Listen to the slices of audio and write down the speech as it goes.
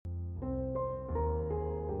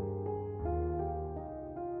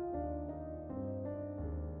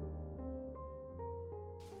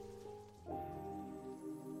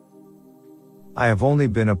I have only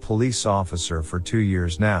been a police officer for 2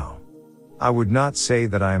 years now. I would not say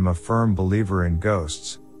that I am a firm believer in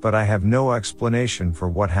ghosts, but I have no explanation for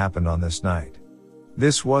what happened on this night.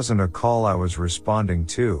 This wasn't a call I was responding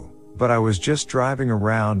to, but I was just driving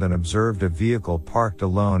around and observed a vehicle parked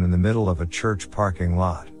alone in the middle of a church parking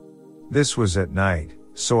lot. This was at night,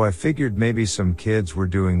 so I figured maybe some kids were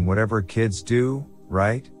doing whatever kids do,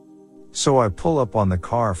 right? So I pull up on the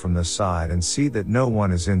car from the side and see that no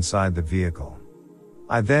one is inside the vehicle.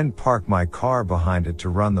 I then park my car behind it to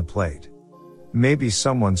run the plate. Maybe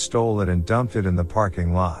someone stole it and dumped it in the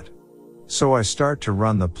parking lot. So I start to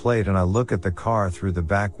run the plate and I look at the car through the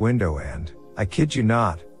back window and, I kid you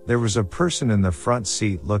not, there was a person in the front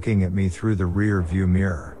seat looking at me through the rear view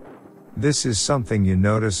mirror. This is something you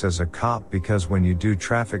notice as a cop because when you do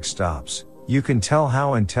traffic stops, you can tell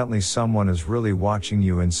how intently someone is really watching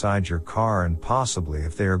you inside your car and possibly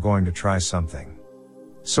if they are going to try something.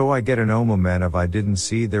 So I get an moment of I didn't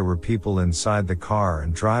see there were people inside the car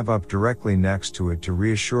and drive up directly next to it to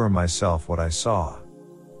reassure myself what I saw.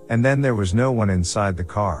 And then there was no one inside the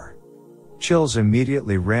car. Chills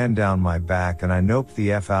immediately ran down my back and I noped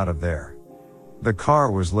the F out of there. The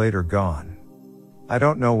car was later gone. I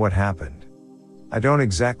don't know what happened. I don't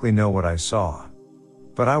exactly know what I saw.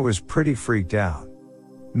 But I was pretty freaked out.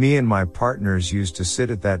 Me and my partners used to sit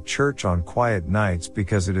at that church on quiet nights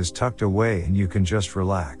because it is tucked away and you can just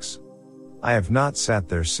relax. I have not sat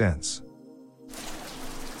there since.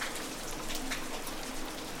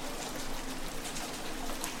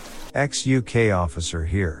 Ex-UK officer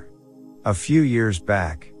here. A few years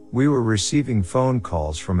back, we were receiving phone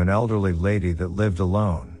calls from an elderly lady that lived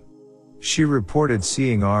alone. She reported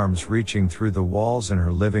seeing arms reaching through the walls in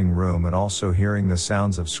her living room and also hearing the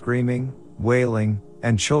sounds of screaming, wailing,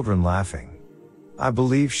 and children laughing. I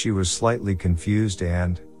believe she was slightly confused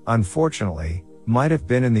and, unfortunately, might have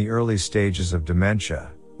been in the early stages of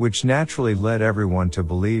dementia, which naturally led everyone to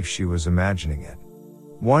believe she was imagining it.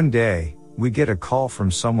 One day, we get a call from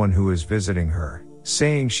someone who is visiting her,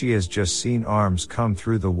 saying she has just seen arms come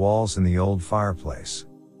through the walls in the old fireplace.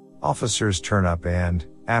 Officers turn up and,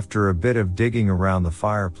 after a bit of digging around the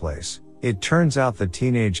fireplace, it turns out the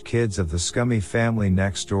teenage kids of the scummy family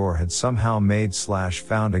next door had somehow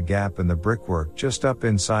found a gap in the brickwork just up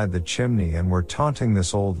inside the chimney and were taunting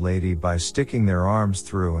this old lady by sticking their arms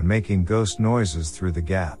through and making ghost noises through the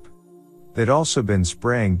gap. They'd also been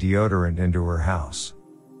spraying deodorant into her house.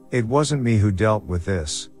 It wasn't me who dealt with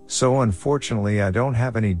this, so unfortunately I don't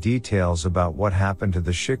have any details about what happened to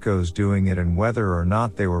the shickos doing it and whether or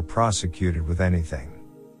not they were prosecuted with anything.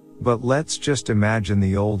 But let's just imagine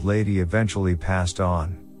the old lady eventually passed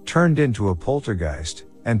on, turned into a poltergeist,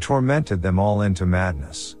 and tormented them all into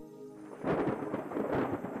madness.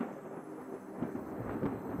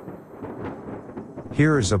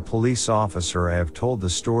 Here is a police officer. I have told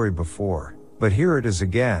the story before, but here it is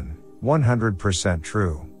again, 100%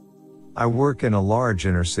 true. I work in a large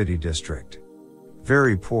inner city district.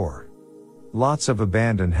 Very poor. Lots of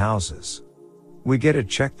abandoned houses. We get to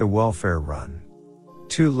check the welfare run.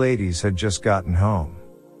 2 ladies had just gotten home.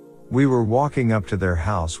 We were walking up to their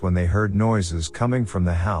house when they heard noises coming from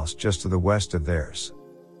the house just to the west of theirs.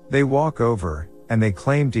 They walk over, and they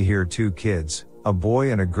claim to hear 2 kids, a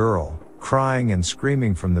boy and a girl, crying and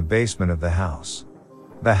screaming from the basement of the house.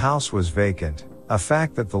 The house was vacant, a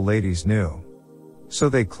fact that the ladies knew. So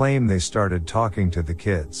they claim they started talking to the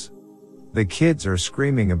kids. The kids are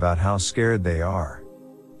screaming about how scared they are.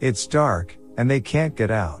 It's dark, and they can't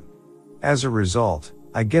get out. As a result,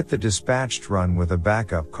 I get the dispatched run with a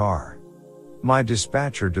backup car. My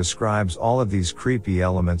dispatcher describes all of these creepy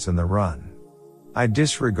elements in the run. I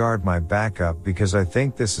disregard my backup because I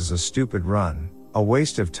think this is a stupid run, a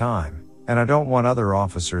waste of time, and I don't want other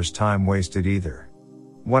officers' time wasted either.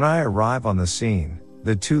 When I arrive on the scene,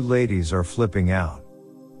 the 2 ladies are flipping out.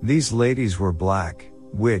 These ladies were black,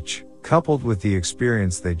 which, coupled with the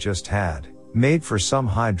experience they just had, made for some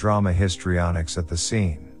high drama histrionics at the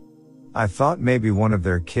scene. I thought maybe one of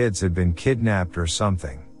their kids had been kidnapped or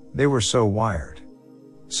something. They were so wired.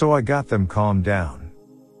 So I got them calmed down.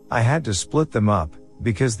 I had to split them up,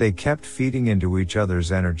 because they kept feeding into each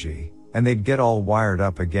other's energy, and they'd get all wired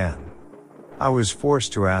up again. I was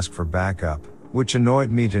forced to ask for backup, which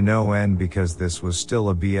annoyed me to no end because this was still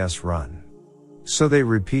a BS run. So they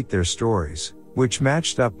repeat their stories, which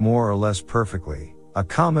matched up more or less perfectly. A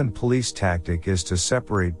common police tactic is to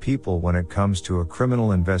separate people when it comes to a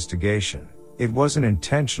criminal investigation. It wasn't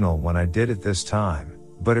intentional when I did it this time,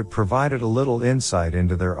 but it provided a little insight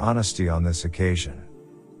into their honesty on this occasion.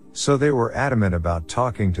 So they were adamant about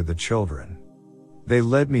talking to the children. They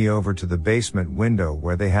led me over to the basement window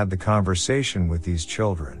where they had the conversation with these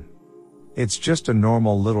children. It's just a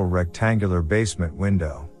normal little rectangular basement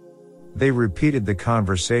window. They repeated the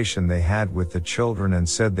conversation they had with the children and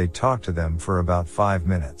said they talked to them for about 5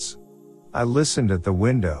 minutes. I listened at the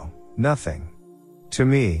window, nothing. To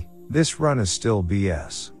me, this run is still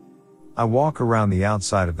BS. I walk around the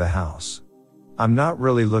outside of the house. I'm not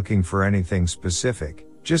really looking for anything specific,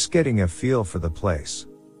 just getting a feel for the place.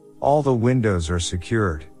 All the windows are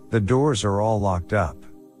secured, the doors are all locked up.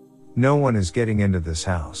 No one is getting into this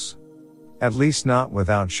house. At least not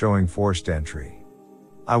without showing forced entry.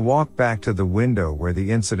 I walk back to the window where the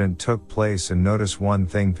incident took place and notice one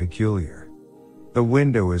thing peculiar. The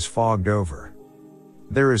window is fogged over.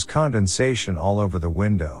 There is condensation all over the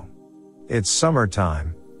window. It's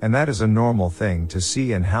summertime, and that is a normal thing to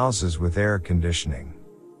see in houses with air conditioning.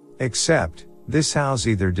 Except, this house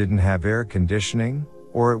either didn't have air conditioning,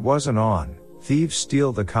 or it wasn't on. Thieves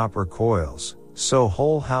steal the copper coils, so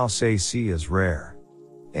whole house AC is rare.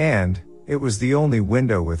 And, it was the only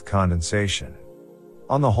window with condensation.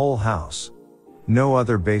 On the whole house. No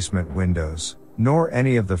other basement windows, nor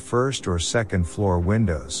any of the first or second floor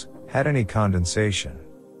windows, had any condensation.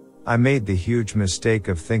 I made the huge mistake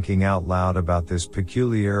of thinking out loud about this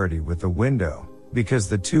peculiarity with the window, because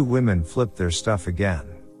the two women flipped their stuff again.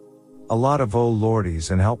 A lot of "oh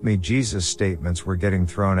lordies" and "help me Jesus" statements were getting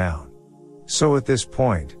thrown out. So at this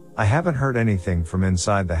point, I haven't heard anything from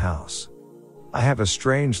inside the house. I have a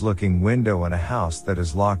strange looking window in a house that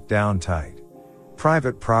is locked down tight.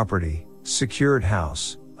 Private property, secured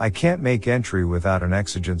house, I can't make entry without an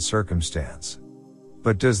exigent circumstance.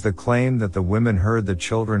 But does the claim that the women heard the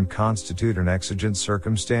children constitute an exigent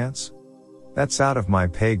circumstance? That's out of my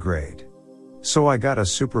pay grade. So I got a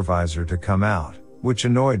supervisor to come out, which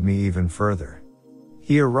annoyed me even further.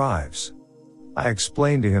 He arrives. I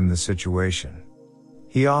explain to him the situation.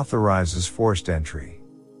 He authorizes forced entry.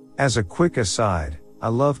 As a quick aside, I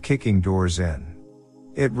love kicking doors in.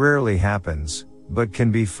 It rarely happens, but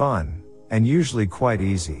can be fun, and usually quite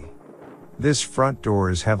easy. This front door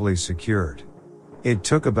is heavily secured. It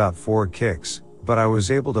took about 4 kicks, but I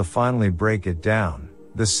was able to finally break it down.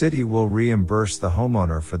 The city will reimburse the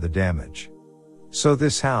homeowner for the damage. So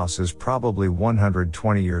this house is probably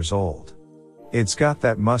 120 years old. It's got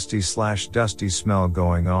that musty/dusty smell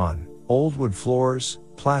going on, old wood floors,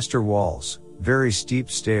 plaster walls, very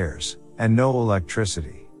steep stairs, and no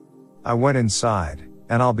electricity. I went inside,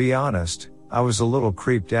 and I'll be honest, I was a little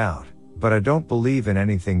creeped out, but I don't believe in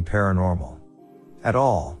anything paranormal. At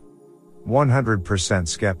all. 100%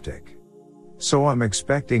 skeptic. So I'm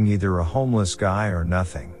expecting either a homeless guy or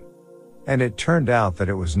nothing. And it turned out that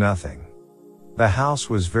it was nothing. The house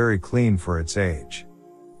was very clean for its age.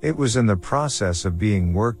 It was in the process of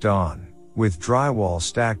being worked on, with drywall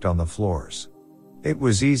stacked on the floors. It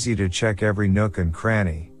was easy to check every nook and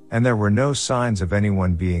cranny, and there were no signs of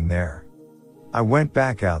anyone being there. I went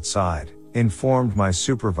back outside, informed my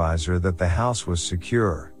supervisor that the house was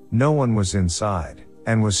secure, no one was inside,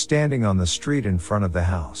 and was standing on the street in front of the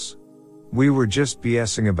house. We were just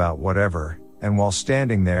BSing about whatever, and while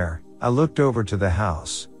standing there, I looked over to the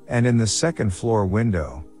house, and in the second floor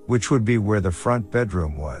window, which would be where the front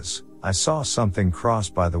bedroom was, I saw something cross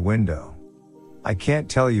by the window. I can't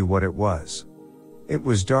tell you what it was. It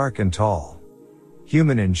was dark and tall.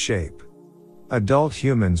 Human in shape. Adult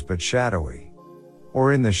humans but shadowy.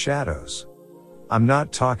 Or in the shadows. I'm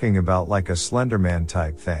not talking about like a Slenderman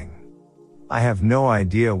type thing. I have no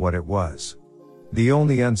idea what it was. The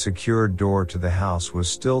only unsecured door to the house was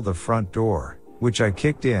still the front door, which I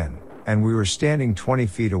kicked in, and we were standing 20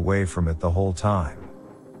 feet away from it the whole time.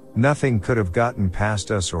 Nothing could have gotten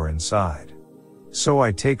past us or inside. So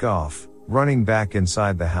I take off, running back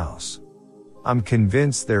inside the house. I'm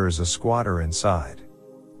convinced there is a squatter inside.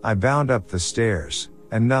 I bound up the stairs,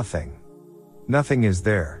 and nothing. Nothing is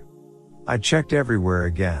there. I checked everywhere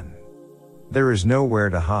again. There is nowhere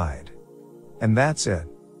to hide. And that's it.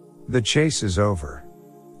 The chase is over.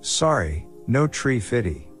 Sorry, no tree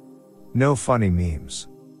fitty. No funny memes.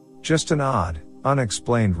 Just an odd,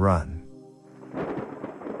 unexplained run.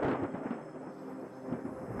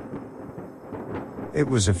 It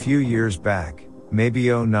was a few years back, maybe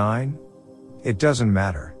 2009? It doesn't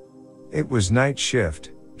matter. It was night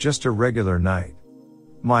shift, just a regular night.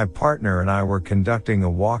 My partner and I were conducting a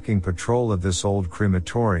walking patrol of this old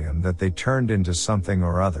crematorium that they turned into something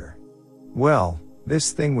or other. Well,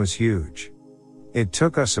 this thing was huge. It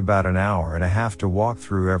took us about an hour and a half to walk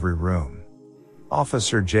through every room.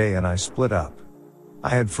 Officer J and I split up. I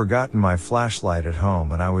had forgotten my flashlight at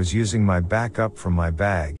home and I was using my backup from my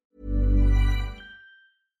bag.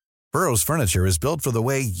 Burrow's furniture is built for the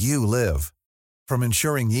way you live. From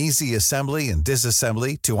ensuring easy assembly and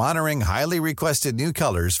disassembly to honoring highly requested new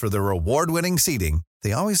colors for their award-winning seating,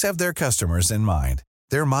 they always have their customers in mind.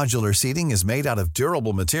 Their modular seating is made out of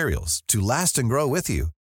durable materials to last and grow with you.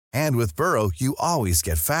 And with Burrow, you always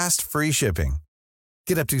get fast, free shipping.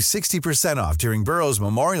 Get up to 60% off during Burrow's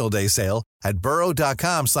Memorial Day sale at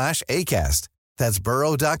burrow.com/ACAST. That's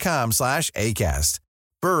burrow.com/ACAST.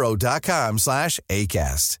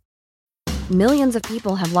 burrow.com/ACAST. Millions of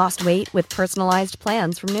people have lost weight with personalized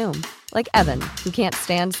plans from Noom. Like Evan, who can't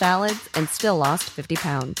stand salads and still lost 50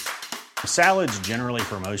 pounds. Salads generally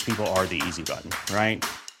for most people are the easy button, right?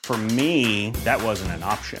 For me, that wasn't an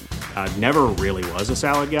option. I never really was a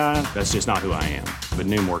salad guy. That's just not who I am. But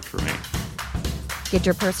Noom worked for me. Get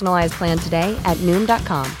your personalized plan today at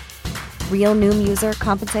Noom.com. Real Noom user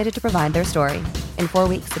compensated to provide their story. In 4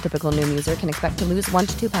 weeks, the typical Noom user can expect to lose 1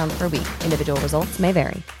 to 2 pounds per week. Individual results may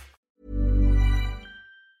vary.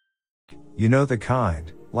 You know the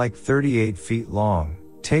kind, like 38 feet long,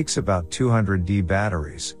 takes about 200 D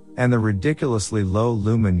batteries, and the ridiculously low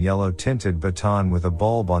lumen yellow tinted baton with a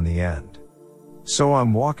bulb on the end. So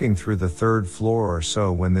I'm walking through the 3rd floor or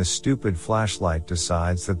so when this stupid flashlight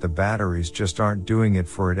decides that the batteries just aren't doing it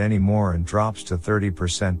for it anymore and drops to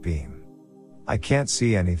 30% beam. I can't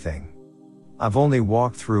see anything. I've only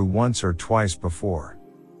walked through once or twice before.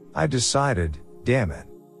 I decided, damn it.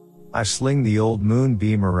 I sling the old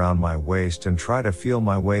moonbeam around my waist and try to feel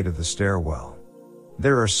my way to the stairwell.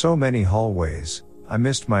 There are so many hallways, I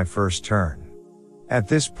missed my first turn. At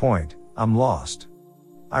this point, I'm lost.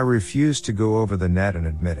 I refuse to go over the net and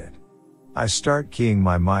admit it. I start keying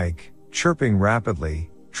my mic, chirping rapidly,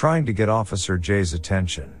 trying to get Officer J's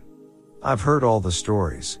attention. I've heard all the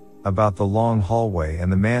stories about the long hallway and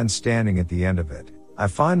the man standing at the end of it. I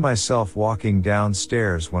find myself walking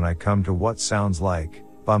downstairs when I come to what sounds like,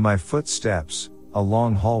 by my footsteps, a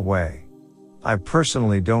long hallway. I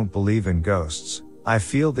personally don't believe in ghosts. I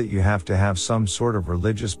feel that you have to have some sort of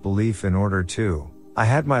religious belief in order to. I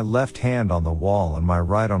had my left hand on the wall and my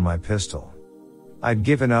right on my pistol. I'd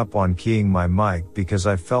given up on keying my mic because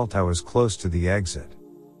I felt I was close to the exit.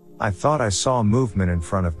 I thought I saw movement in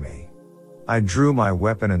front of me. I drew my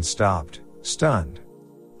weapon and stopped, stunned.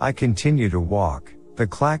 I continue to walk, the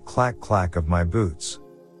clack clack clack of my boots.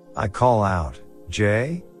 I call out,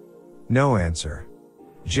 Jay? No answer.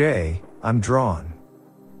 Jay, I'm drawn.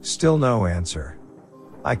 Still no answer.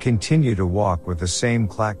 I continue to walk with the same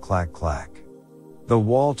clack clack clack. The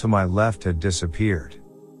wall to my left had disappeared.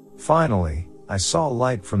 Finally, I saw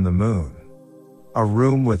light from the moon. A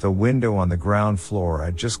room with a window on the ground floor.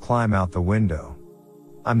 I'd just climb out the window.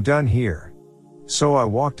 I'm done here. So I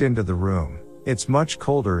walked into the room. It's much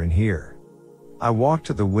colder in here. I walked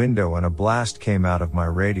to the window and a blast came out of my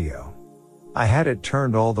radio. I had it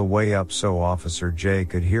turned all the way up so Officer J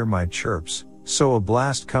could hear my chirps, so a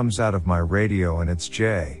blast comes out of my radio and it's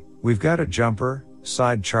Jay. We've got a jumper,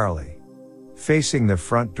 sighed Charlie. Facing the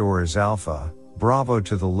front door is Alpha, Bravo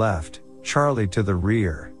to the left, Charlie to the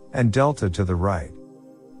rear, and Delta to the right.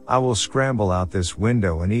 I will scramble out this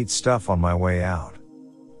window and eat stuff on my way out.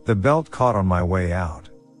 The belt caught on my way out.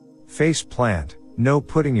 Face plant, no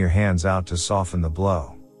putting your hands out to soften the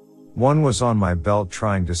blow. One was on my belt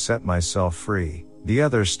trying to set myself free, the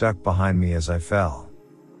other stuck behind me as I fell.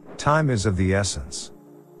 Time is of the essence.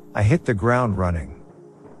 I hit the ground running.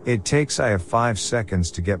 I have 5 seconds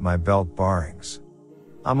to get my belt bearings.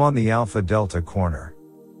 I'm on the Alpha Delta corner.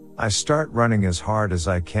 I start running as hard as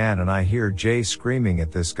I can and I hear Jay screaming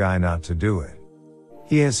at this guy not to do it.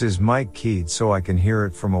 He has his mic keyed so I can hear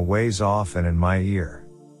it from a ways off and in my ear.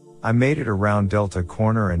 I made it around Delta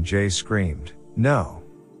corner and Jay screamed, no,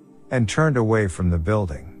 and turned away from the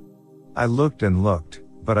building. I looked and looked,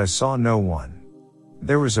 but I saw no one.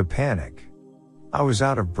 There was a panic. I was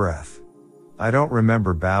out of breath. I don't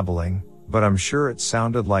remember babbling, but I'm sure it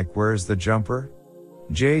sounded like "Where's the jumper?"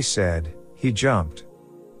 Jay said, "He jumped."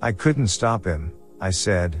 I couldn't stop him. I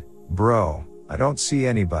said, "Bro, I don't see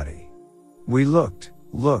anybody." We looked,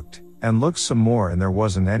 and looked some more and there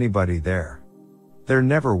wasn't anybody there. There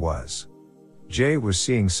never was. Jay was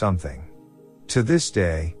seeing something. To this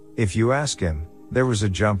day, if you ask him, there was a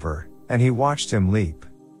jumper, and he watched him leap.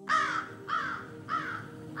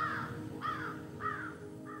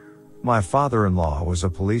 My father-in-law was a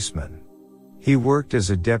policeman. He worked as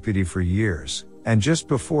a deputy for years, and just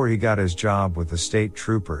before he got his job with the state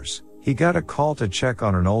troopers, he got a call to check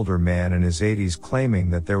on an older man in his 80s claiming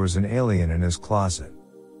that there was an alien in his closet.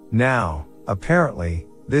 Now, apparently,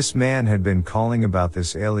 this man had been calling about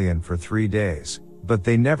this alien for 3 days, but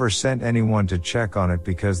they never sent anyone to check on it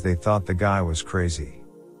because they thought the guy was crazy.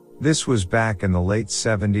 This was back in the late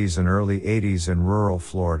 70s and early 80s in rural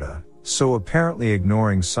Florida, so apparently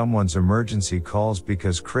ignoring someone's emergency calls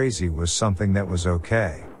because crazy was something that was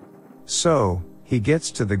okay. So, he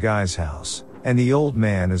gets to the guy's house, and the old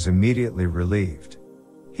man is immediately relieved.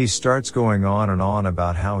 He starts going on and on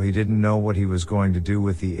about how he didn't know what he was going to do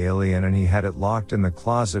with the alien and he had it locked in the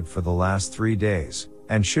closet for the last 3 days,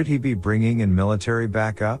 and should he be bringing in military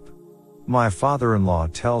backup? My father-in-law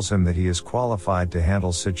tells him that he is qualified to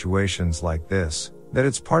handle situations like this, that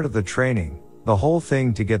it's part of the training, the whole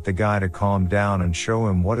thing to get the guy to calm down and show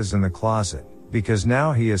him what is in the closet, because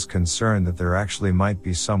now he is concerned that there actually might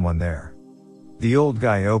be someone there. The old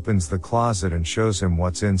guy opens the closet and shows him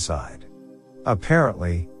what's inside.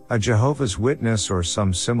 Apparently, a Jehovah's Witness or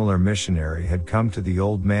some similar missionary had come to the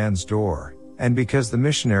old man's door, and because the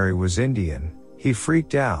missionary was Indian, he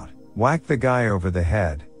freaked out, whacked the guy over the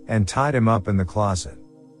head, and tied him up in the closet.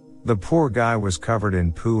 The poor guy was covered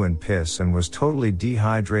in poo and piss and was totally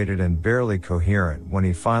dehydrated and barely coherent when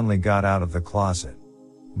he finally got out of the closet.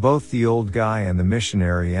 Both the old guy and the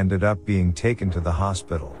missionary ended up being taken to the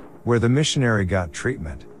hospital, where the missionary got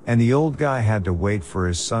treatment, and the old guy had to wait for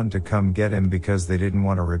his son to come get him because they didn't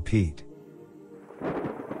want to repeat.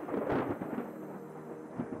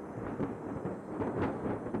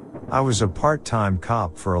 I was a part-time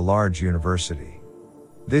cop for a large university.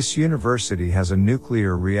 This university has a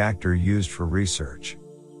nuclear reactor used for research.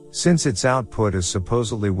 Since its output is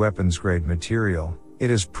supposedly weapons-grade material, it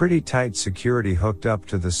is pretty tight security hooked up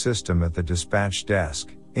to the system at the dispatch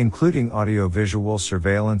desk, including audio-visual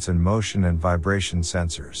surveillance and motion and vibration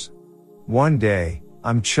sensors. One day,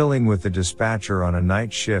 I'm chilling with the dispatcher on a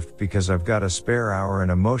night shift because I've got a spare hour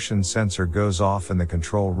and a motion sensor goes off in the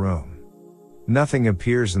control room. Nothing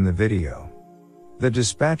appears in the video. The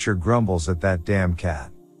dispatcher grumbles at that damn cat.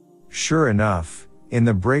 Sure enough, in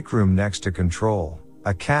the break room next to control,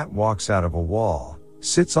 a cat walks out of a wall,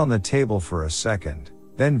 sits on the table for a second,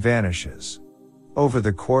 then vanishes. Over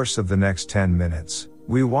the course of the next 10 minutes,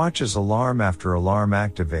 we watch as alarm after alarm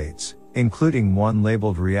activates, including one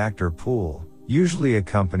labeled reactor pool, usually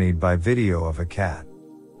accompanied by video of a cat.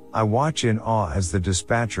 I watch in awe as the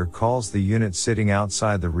dispatcher calls the unit sitting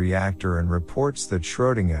outside the reactor and reports that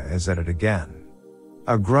Schrödinger is at it again.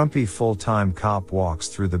 A grumpy full-time cop walks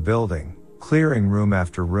through the building, clearing room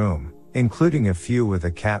after room, including a few with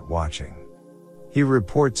a cat watching. He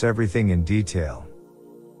reports everything in detail.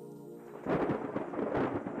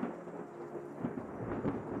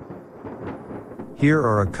 Here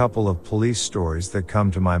are a couple of police stories that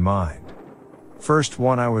come to my mind. First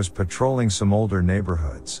one, I was patrolling some older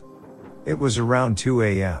neighborhoods. It was around 2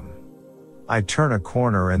 a.m. I turn a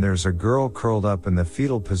corner and there's a girl curled up in the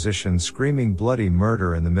fetal position screaming bloody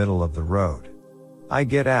murder in the middle of the road. I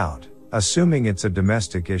get out, assuming it's a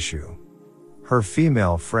domestic issue. Her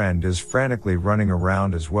female friend is frantically running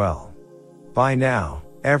around as well. By now,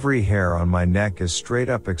 every hair on my neck is straight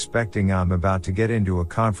up expecting I'm about to get into a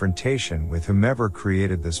confrontation with whomever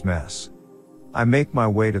created this mess. I make my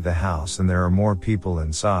way to the house and there are more people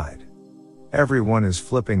inside. Everyone is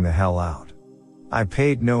flipping the hell out. I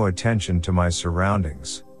paid no attention to my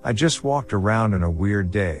surroundings, I just walked around in a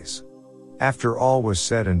weird daze. After all was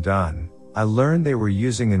said and done, I learned they were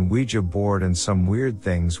using an Ouija board and some weird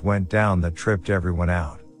things went down that tripped everyone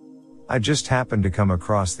out. I just happened to come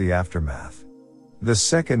across the aftermath. The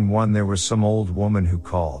second one, there was some old woman who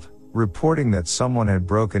called, reporting that someone had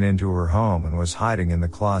broken into her home and was hiding in the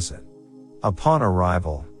closet. Upon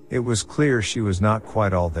arrival, it was clear she was not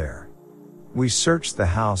quite all there. We searched the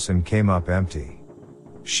house and came up empty.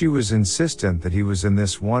 She was insistent that he was in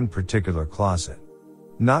this one particular closet.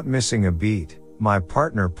 Not missing a beat, my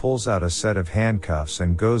partner pulls out a set of handcuffs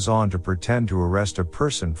and goes on to pretend to arrest a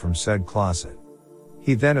person from said closet.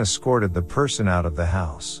 He then escorted the person out of the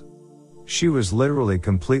house. She was literally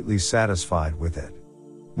completely satisfied with it.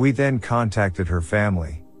 We then contacted her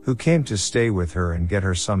family, who came to stay with her and get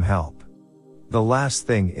her some help. The last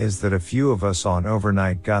thing is that a few of us on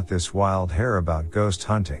overnight got this wild hair about ghost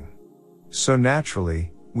hunting. So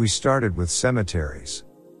naturally, we started with cemeteries.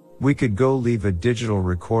 We could go leave a digital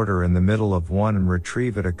recorder in the middle of one and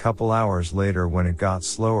retrieve it a couple hours later when it got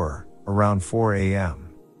slower, around 4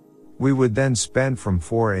 a.m. We would then spend from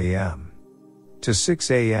 4 a.m. to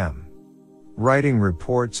 6 a.m. writing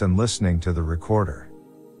reports and listening to the recorder.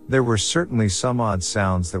 There were certainly some odd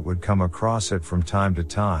sounds that would come across it from time to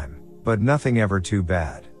time, but nothing ever too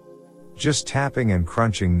bad. Just tapping and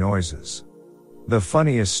crunching noises. The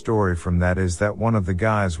funniest story from that is that one of the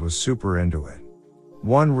guys was super into it.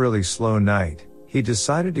 One really slow night, he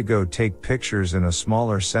decided to go take pictures in a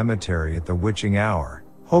smaller cemetery at the witching hour,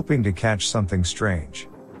 hoping to catch something strange.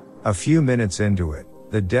 A few minutes into it,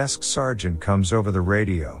 the desk sergeant comes over the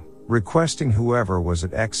radio, requesting whoever was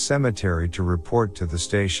at X cemetery to report to the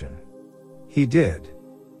station. He did.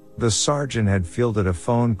 The sergeant had fielded a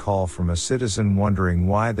phone call from a citizen wondering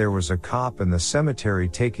why there was a cop in the cemetery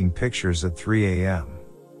taking pictures at 3 a.m.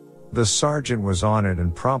 The sergeant was on it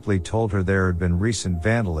and promptly told her there had been recent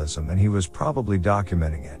vandalism and he was probably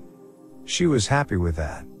documenting it. She was happy with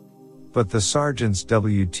that. But the sergeant's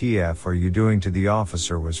 "WTF are you doing" to the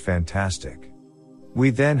officer was fantastic. We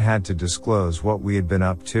then had to disclose what we had been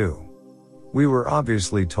up to. We were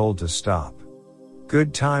obviously told to stop.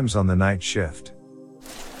 Good times on the night shift.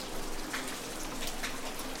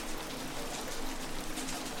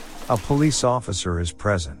 A police officer is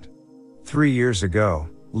present. 3 years ago,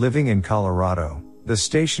 living in Colorado, the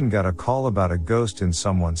station got a call about a ghost in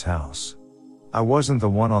someone's house. I wasn't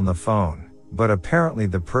the one on the phone, but apparently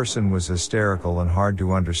the person was hysterical and hard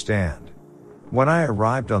to understand. When I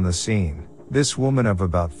arrived on the scene, this woman of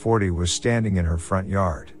about 40 was standing in her front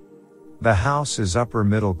yard. The house is upper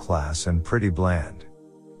middle class and pretty bland.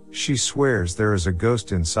 She swears there is a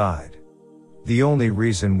ghost inside. The only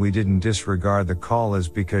reason we didn't disregard the call is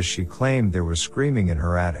because she claimed there was screaming in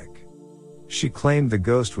her attic. She claimed the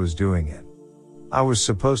ghost was doing it. I was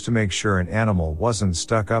supposed to make sure an animal wasn't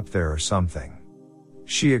stuck up there or something.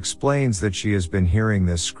 She explains that she has been hearing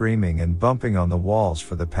this screaming and bumping on the walls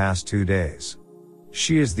for the past 2 days.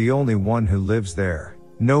 She is the only one who lives there,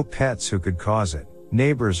 no pets who could cause it,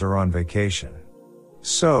 neighbors are on vacation.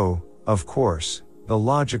 So, of course, the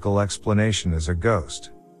logical explanation is a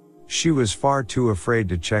ghost. She was far too afraid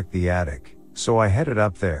to check the attic, so I headed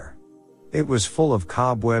up there. It was full of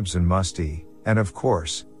cobwebs and musty, and of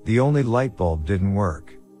course, the only light bulb didn't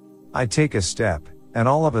work. I take a step, and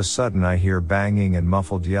all of a sudden I hear banging and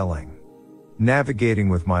muffled yelling. Navigating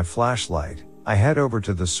with my flashlight, I head over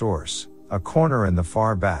to the source, a corner in the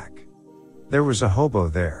far back. There was a hobo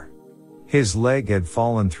there. His leg had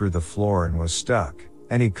fallen through the floor and was stuck,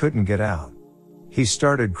 and he couldn't get out. He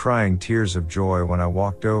started crying tears of joy when I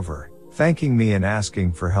walked over, thanking me and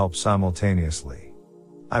asking for help simultaneously.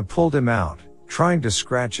 I pulled him out, trying to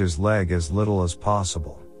scratch his leg as little as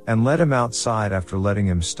possible, and let him outside after letting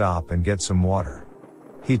him stop and get some water.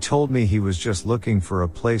 He told me he was just looking for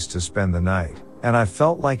a place to spend the night, and I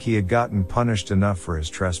felt like he had gotten punished enough for his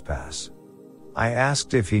trespass. I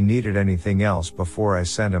asked if he needed anything else before I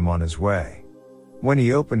sent him on his way. When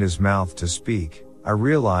he opened his mouth to speak, I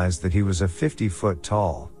realized that he was a 50-foot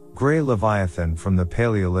tall, gray leviathan from the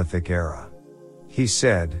Paleolithic era. He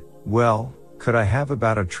said, "Well, could I have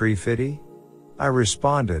about a tree fitty?" I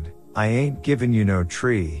responded, "I ain't giving you no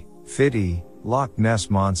tree, fitty, Loch Ness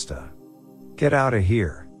monster. Get out of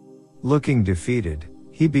here." Looking defeated,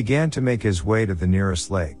 he began to make his way to the nearest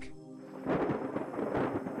lake.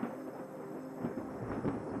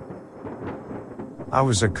 I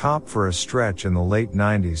was a cop for a stretch in the late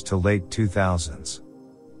 90s to late 2000s.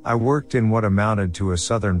 I worked in what amounted to a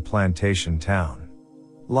southern plantation town.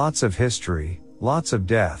 Lots of history, lots of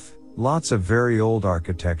death, lots of very old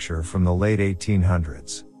architecture from the late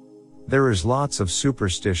 1800s. There is lots of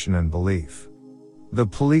superstition and belief. The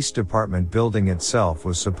police department building itself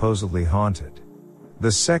was supposedly haunted.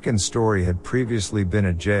 The second story had previously been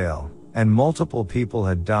a jail, and multiple people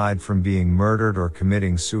had died from being murdered or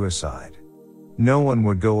committing suicide. No one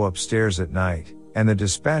would go upstairs at night, and the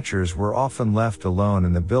dispatchers were often left alone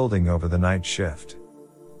in the building over the night shift.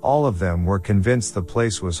 All of them were convinced the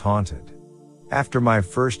place was haunted. After my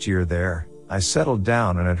first year there, I settled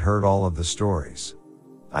down and had heard all of the stories.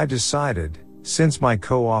 I decided, since my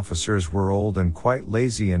co-officers were old and quite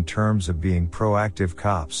lazy in terms of being proactive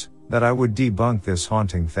cops, that I would debunk this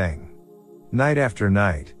haunting thing. Night after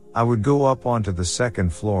night, I would go up onto the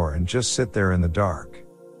second floor and just sit there in the dark.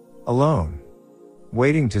 Alone.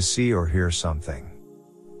 Waiting to see or hear something.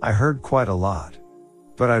 I heard quite a lot.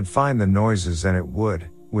 But I'd find the noises and it would,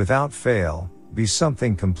 without fail, be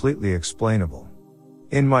something completely explainable.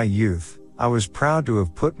 In my youth, I was proud to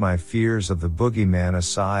have put my fears of the boogeyman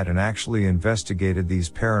aside and actually investigated these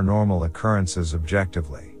paranormal occurrences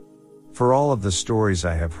objectively. For all of the stories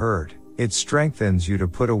I have heard, it strengthens you to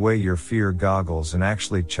put away your fear goggles and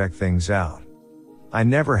actually check things out. I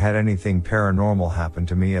never had anything paranormal happen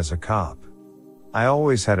to me as a cop. I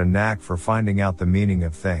always had a knack for finding out the meaning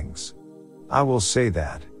of things. I will say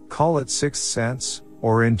that, call it sixth sense,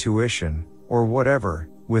 or intuition, or whatever,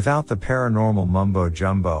 without the paranormal mumbo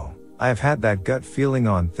jumbo, I have had that gut feeling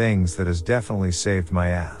on things that has definitely saved my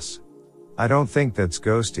ass. I don't think that's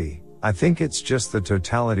ghosty, I think it's just the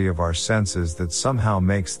totality of our senses that somehow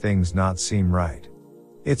makes things not seem right.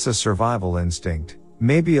 It's a survival instinct,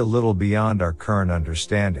 maybe a little beyond our current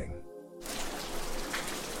understanding.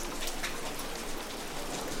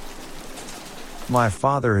 My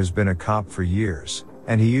father has been a cop for years,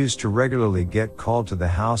 and he used to regularly get called to the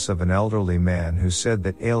house of an elderly man who said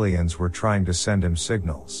that aliens were trying to send him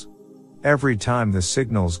signals. Every time the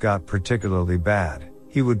signals got particularly bad,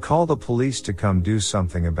 he would call the police to come do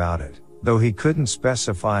something about it, though he couldn't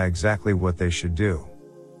specify exactly what they should do.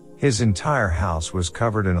 His entire house was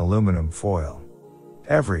covered in aluminum foil.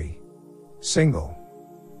 Every single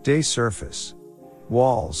day surface,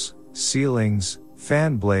 walls, ceilings,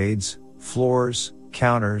 fan blades, floors,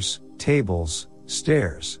 counters, tables,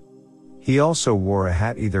 stairs. He also wore a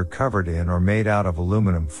hat either covered in or made out of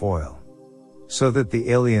aluminum foil, so that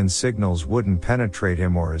the alien signals wouldn't penetrate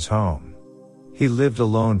him or his home. He lived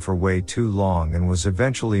alone for way too long and was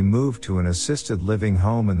eventually moved to an assisted living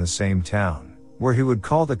home in the same town, where he would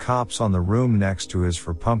call the cops on the room next to his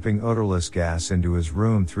for pumping odorless gas into his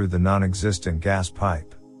room through the non-existent gas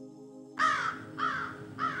pipe.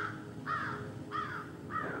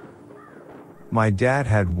 My dad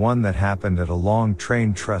had one that happened at a long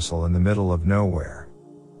train trestle in the middle of nowhere.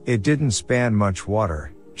 It didn't span much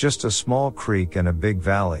water, just a small creek and a big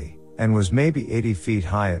valley, and was maybe 80 feet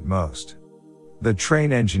high at most. The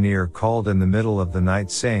train engineer called in the middle of the night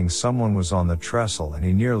saying someone was on the trestle and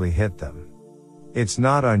he nearly hit them. It's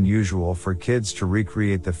not unusual for kids to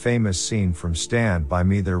recreate the famous scene from Stand By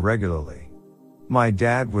Me there regularly. My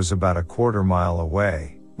dad was about a quarter mile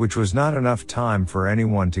away, which was not enough time for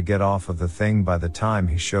anyone to get off of the thing by the time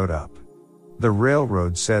he showed up. The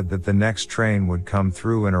railroad said that the next train would come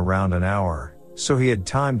through in around an hour, so he had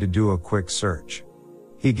time to do a quick search.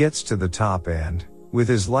 He gets to the top and, with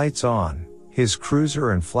his lights on, his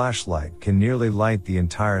cruiser and flashlight can nearly light the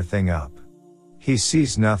entire thing up. He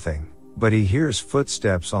sees nothing, but he hears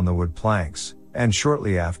footsteps on the wood planks, and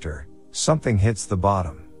shortly after, something hits the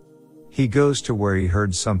bottom. He goes to where he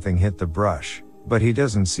heard something hit the brush, but he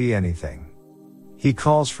doesn't see anything. He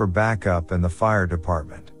calls for backup and the fire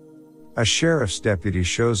department. A sheriff's deputy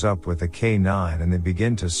shows up with a K9 and they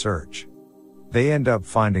begin to search. They end up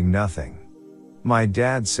finding nothing. My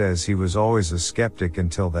dad says he was always a skeptic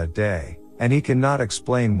until that day, and he cannot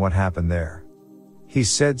explain what happened there. He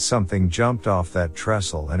said something jumped off that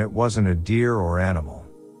trestle and it wasn't a deer or animal.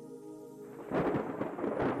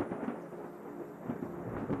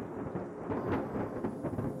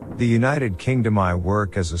 The United Kingdom. I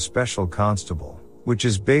work as a special constable, which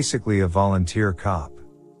is basically a volunteer cop.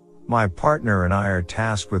 My partner and I are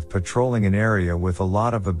tasked with patrolling an area with a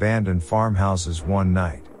lot of abandoned farmhouses one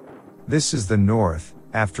night. This is the North,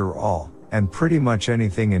 after all, and pretty much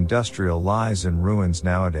anything industrial lies in ruins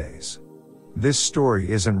nowadays. This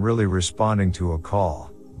story isn't really responding to a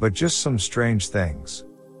call, but just some strange things.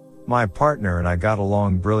 My partner and I got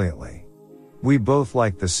along brilliantly. We both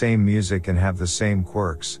like the same music and have the same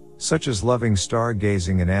quirks, such as loving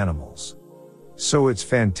stargazing and animals. So it's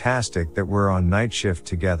fantastic that we're on night shift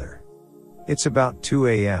together. It's about 2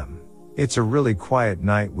 a.m. It's a really quiet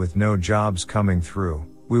night with no jobs coming through.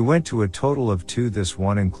 We went to a total of 2, this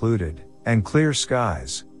one included, and clear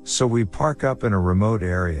skies, so we park up in a remote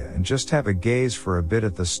area and just have a gaze for a bit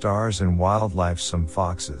at the stars and wildlife, some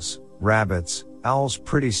foxes, rabbits, owls,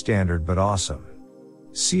 pretty standard but awesome.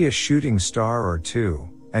 See a shooting star or two,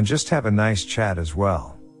 and just have a nice chat as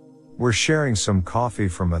well. We're sharing some coffee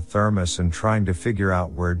from a thermos and trying to figure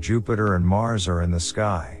out where Jupiter and Mars are in the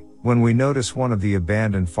sky, when we notice one of the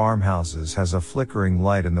abandoned farmhouses has a flickering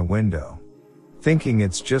light in the window. Thinking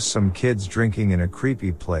it's just some kids drinking in a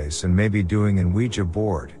creepy place and maybe doing an Ouija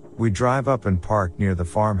board, we drive up and park near the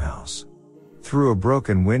farmhouse. Through a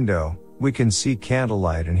broken window, we can see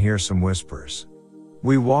candlelight and hear some whispers.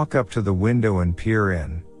 We walk up to the window and peer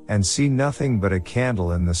in, and see nothing but a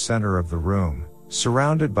candle in the center of the room,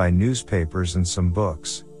 surrounded by newspapers and some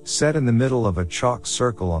books, set in the middle of a chalk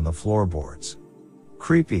circle on the floorboards.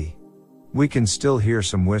 Creepy. We can still hear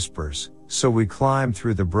some whispers, so we climb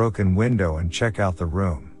through the broken window and check out the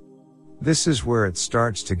room. This is where it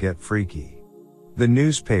starts to get freaky. The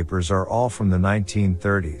newspapers are all from the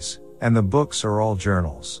 1930s, and the books are all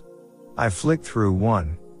journals. I flick through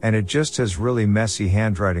one, and it just has really messy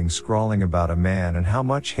handwriting scrawling about a man and how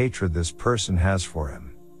much hatred this person has for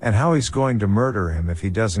him, and how he's going to murder him if he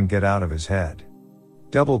doesn't get out of his head.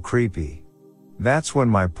 Double creepy. That's when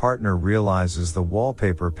my partner realizes the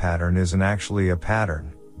wallpaper pattern isn't actually a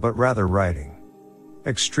pattern, but rather writing.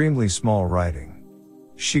 Extremely small writing.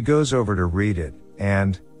 She goes over to read it,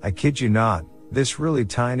 and, I kid you not, this really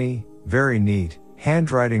tiny, very neat,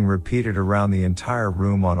 handwriting repeated around the entire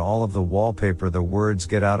room on all of the wallpaper. The words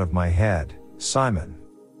 "Get out of my head, Simon.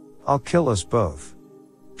 I'll kill us both."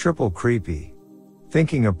 Triple creepy.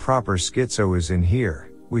 Thinking a proper schizo is in here,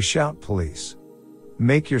 we shout, "Police.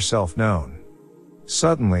 Make yourself known."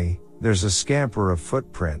 Suddenly, there's a scamper of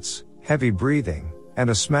footprints, heavy breathing, and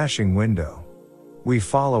a smashing window. We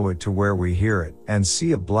follow it to where we hear it and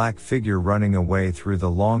see a black figure running away through the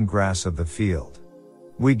long grass of the field.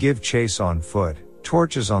 We give chase on foot,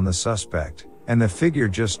 torches on the suspect, and the figure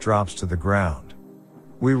just drops to the ground.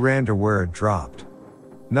 We ran to where it dropped.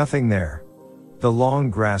 Nothing there. The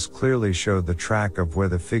long grass clearly showed the track of where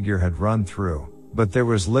the figure had run through, but there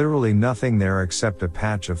was literally nothing there except a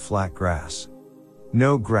patch of flat grass.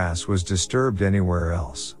 No grass was disturbed anywhere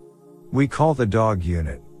else. We call the dog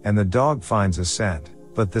unit, and the dog finds a scent,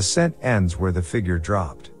 but the scent ends where the figure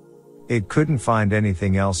dropped. It couldn't find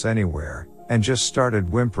anything else anywhere, and just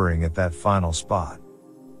started whimpering at that final spot.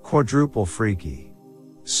 Quadruple freaky.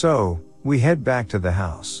 So, we head back to the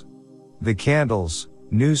house. The candles,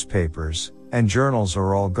 newspapers, and journals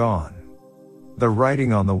are all gone. The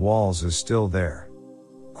writing on the walls is still there.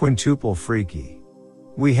 Quintuple freaky.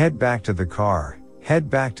 We head back to the car, head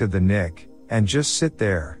back to the Nick, and just sit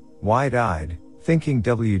there, wide-eyed, thinking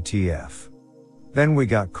WTF. Then we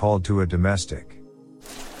got called to a domestic.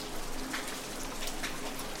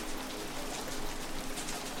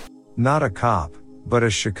 Not a cop, but a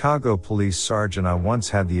Chicago police sergeant I once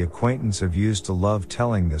had the acquaintance of used to love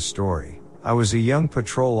telling this story. I was a young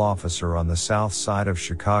patrol officer on the south side of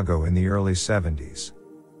Chicago in the early 70s.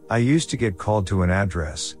 I used to get called to an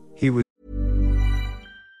address.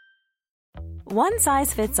 One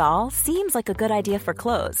size fits all seems like a good idea for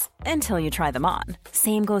clothes until you try them on.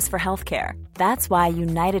 Same goes for healthcare. That's why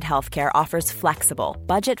United Healthcare offers flexible,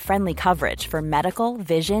 budget-friendly coverage for medical,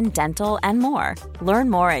 vision, dental, and more. Learn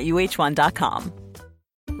more at uh1.com.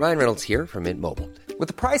 Ryan Reynolds here from Mint Mobile. With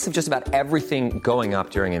the price of just about everything going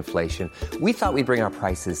up during inflation, we thought we'd bring our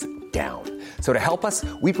prices down. So to help us,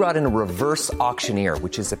 we brought in a reverse auctioneer,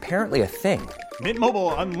 which is apparently a thing. Mint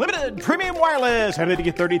Mobile Unlimited Premium Wireless. How to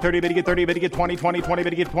get 30, 30, bit to get 30, bit to get 20, 20, 20,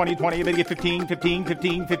 bit to get 20, 20, bit to get 15, 15,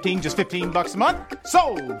 15, 15, just $15 a month?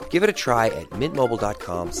 Sold! Give it a try at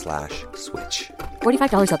mintmobile.com/switch.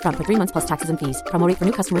 $45 up front for 3 months plus taxes and fees. Promo rate for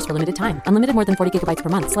new customers for limited time. Unlimited more than 40 gigabytes per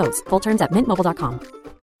month. Slows full terms at mintmobile.com.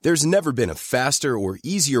 There's never been a faster or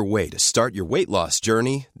easier way to start your weight loss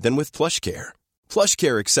journey than with PlushCare.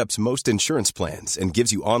 PlushCare accepts most insurance plans and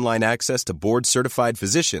gives you online access to board-certified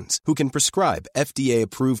physicians who can prescribe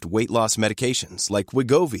FDA-approved weight loss medications like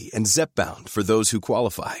Wegovy and Zepbound for those who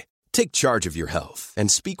qualify. Take charge of your health and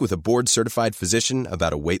speak with a board-certified physician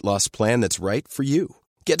about a weight loss plan that's right for you.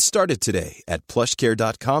 Get started today at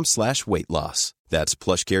plushcare.com/weight-loss. That's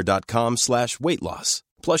plushcare.com/weight-loss.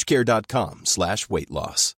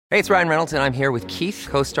 plushcare.com/weight-loss. Hey, it's Ryan Reynolds, and I'm here with Keith,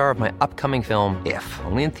 co-star of my upcoming film, If,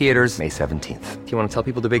 only in theaters May 17th. Do you want to tell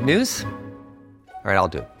people the big news? All right, I'll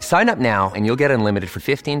do it. Sign up now and you'll get unlimited for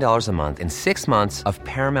 $15 a month and 6 months of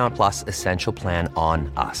Paramount Plus Essential Plan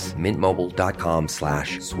on us.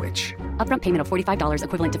 mintmobile.com/switch. Upfront payment of $45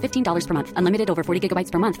 equivalent to $15 per month. Unlimited over 40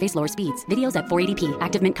 gigabytes per month. Face lower speeds. Videos at 480p.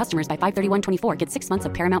 Active Mint customers by 531.24 get 6 months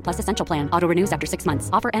of Paramount Plus Essential Plan. Auto renews after 6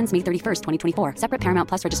 months. Offer ends May 31st, 2024. Separate Paramount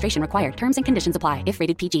Plus registration required. Terms and conditions apply if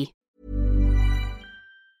rated PG.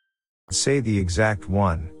 Say the exact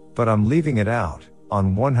one, but I'm leaving it out.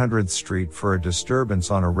 On 100th Street for a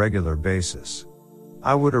disturbance on a regular basis.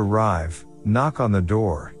 I would arrive, knock on the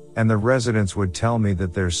door, and the residents would tell me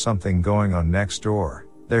that there's something going on next door.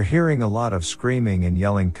 They're hearing a lot of screaming and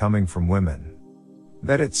yelling coming from women.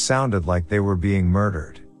 That it sounded like they were being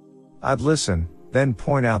murdered. I'd listen, then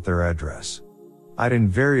point out their address. I'd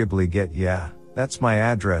invariably get "yeah, that's my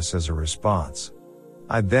address" as a response.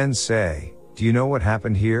 I'd then say, "Do you know what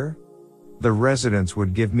happened here?" The residents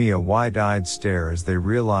would give me a wide-eyed stare as they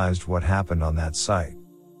realized what happened on that site.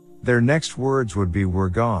 Their next words would be, "We're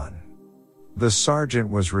gone." The sergeant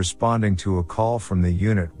was responding to a call from the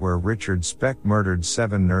unit where Richard Speck murdered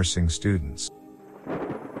 7 nursing students.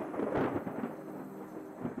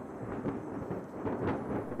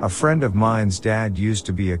 A friend of mine's dad used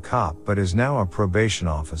to be a cop but is now a probation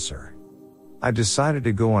officer. I decided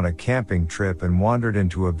to go on a camping trip and wandered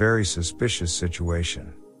into a very suspicious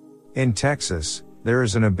situation. In Texas, there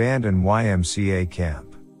is an abandoned YMCA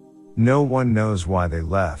camp. No one knows why they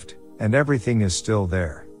left, and everything is still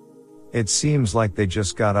there. It seems like they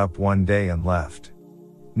just got up one day and left.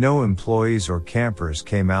 No employees or campers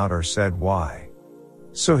came out or said why.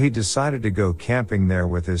 So he decided to go camping there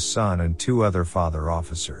with his son and 2 other father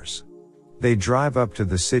officers. They drive up to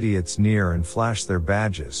the city it's near and flash their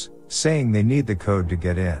badges, saying they need the code to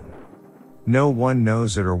get in. No one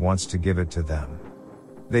knows it or wants to give it to them.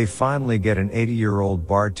 They finally get an 80-year-old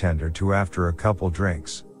bartender to after a couple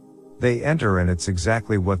drinks. They enter and it's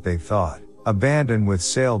exactly what they thought, abandoned with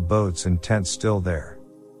sailboats and tents still there.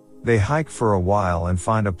 They hike for a while and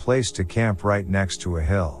find a place to camp right next to a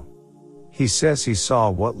hill. He says he saw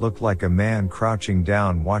what looked like a man crouching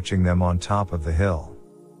down watching them on top of the hill.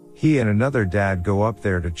 He and another dad go up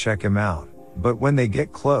there to check him out, but when they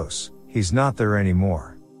get close, he's not there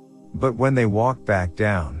anymore. But when they walk back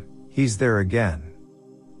down, he's there again.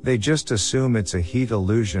 They just assume it's a heat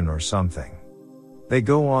illusion or something. They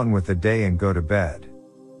go on with the day and go to bed.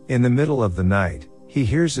 In the middle of the night, he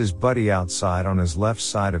hears his buddy outside on his left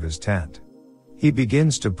side of his tent. He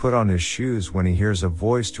begins to put on his shoes when he hears a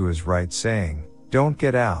voice to his right saying, "Don't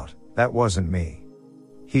get out, that wasn't me."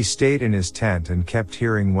 He stayed in his tent and kept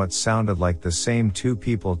hearing what sounded like the same two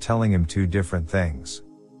people telling him two different things.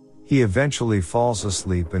 He eventually falls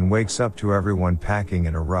asleep and wakes up to everyone packing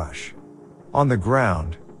in a rush. On the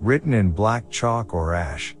ground, written in black chalk or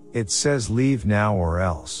ash, it says "Leave now or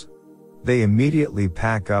else." They immediately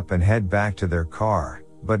pack up and head back to their car,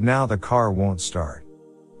 but now the car won't start.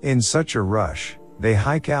 In such a rush, they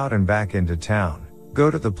hike out and back into town, go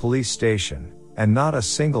to the police station, and not a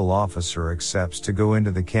single officer accepts to go into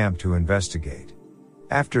the camp to investigate.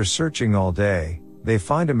 After searching all day, they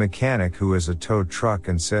find a mechanic who has a tow truck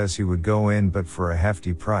and says he would go in but for a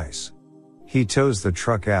hefty price. He tows the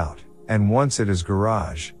truck out, and once it is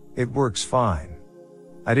garage, it works fine.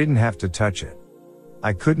 I didn't have to touch it.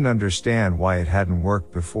 I couldn't understand why it hadn't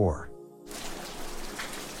worked before.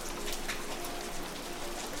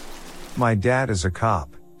 My dad is a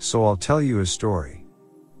cop, so I'll tell you his story.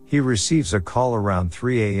 He receives a call around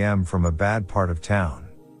 3 a.m. from a bad part of town.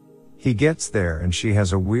 He gets there and she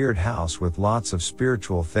has a weird house with lots of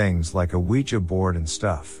spiritual things like a Ouija board and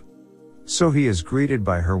stuff. So he is greeted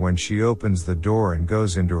by her when she opens the door and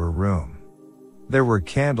goes into her room. There were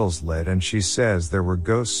candles lit and she says there were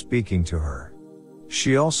ghosts speaking to her.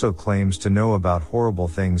 She also claims to know about horrible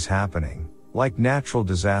things happening, like natural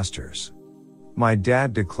disasters. My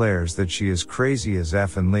dad declares that she is crazy as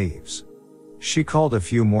F and leaves. She called a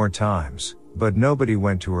few more times, but nobody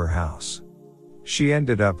went to her house. She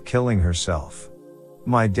ended up killing herself.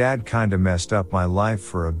 My dad kinda messed up my life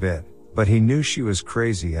for a bit, but he knew she was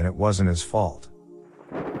crazy and it wasn't his fault.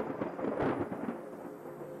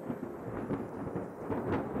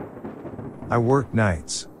 I work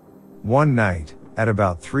nights. One night, at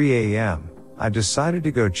about 3 a.m., I decided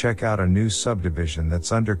to go check out a new subdivision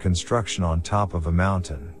that's under construction on top of a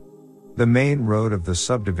mountain. The main road of the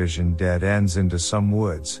subdivision dead ends into some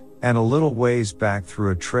woods, and a little ways back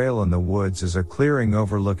through a trail in the woods is a clearing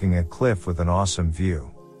overlooking a cliff with an awesome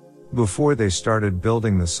view. Before they started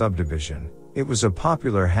building the subdivision, it was a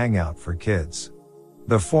popular hangout for kids.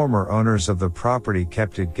 The former owners of the property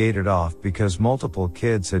kept it gated off because multiple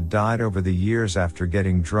kids had died over the years after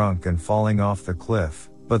getting drunk and falling off the cliff.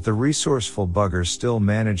 But the resourceful buggers still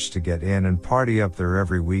managed to get in and party up there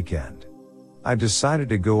every weekend. I decided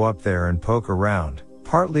to go up there and poke around,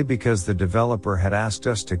 partly because the developer had asked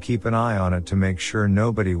us to keep an eye on it to make sure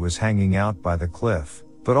nobody was hanging out by the cliff,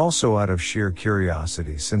 but also out of sheer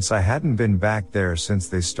curiosity since I hadn't been back there since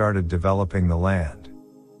they started developing the land.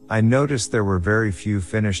 I noticed there were very few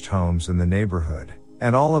finished homes in the neighborhood,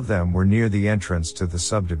 and all of them were near the entrance to the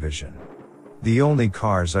subdivision. The only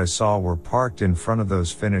cars I saw were parked in front of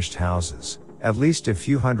those finished houses, at least a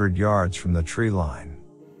few hundred yards from the tree line.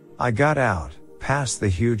 I got out, past the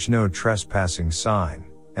huge no trespassing sign,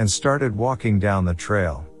 and started walking down the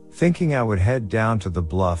trail, thinking I would head down to the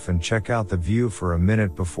bluff and check out the view for a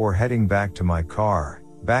minute before heading back to my car,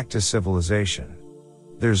 back to civilization.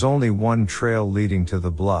 There's only one trail leading to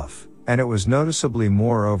the bluff, and it was noticeably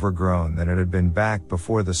more overgrown than it had been back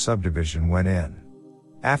before the subdivision went in.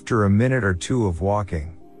 After a minute or two of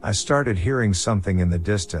walking, I started hearing something in the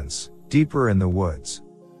distance, deeper in the woods.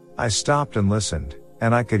 I stopped and listened,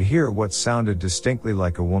 and I could hear what sounded distinctly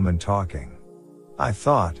like a woman talking. I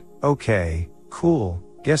thought, okay, cool,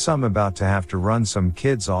 guess I'm about to have to run some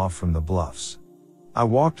kids off from the bluffs. I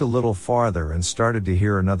walked a little farther and started to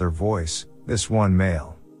hear another voice, this one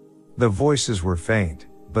male. The voices were faint,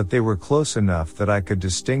 but they were close enough that I could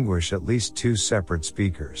distinguish at least two separate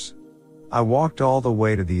speakers. I walked all the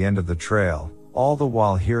way to the end of the trail, all the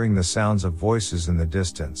while hearing the sounds of voices in the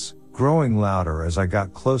distance, growing louder as I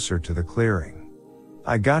got closer to the clearing.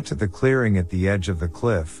 I got to the clearing at the edge of the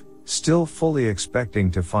cliff, still fully expecting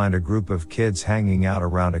to find a group of kids hanging out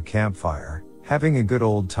around a campfire, having a good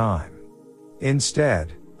old time.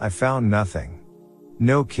 Instead, I found nothing.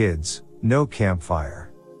 No kids, no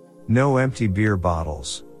campfire. No empty beer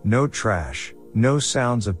bottles, no trash. No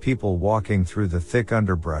sounds of people walking through the thick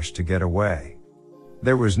underbrush to get away.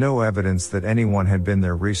 There was no evidence that anyone had been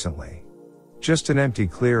there recently. Just an empty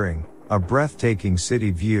clearing, a breathtaking city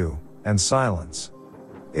view, and silence.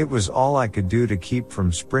 It was all I could do to keep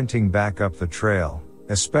from sprinting back up the trail,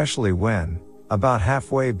 especially when, About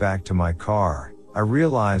halfway back to my car, I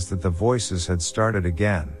realized that the voices had started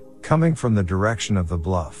again, coming from the direction of the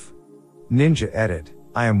bluff. Ninja edit.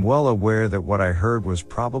 I am well aware that what I heard was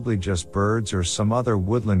probably just birds or some other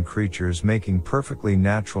woodland creatures making perfectly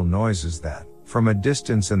natural noises that, from a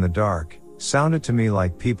distance in the dark, sounded to me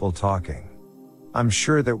like people talking. I'm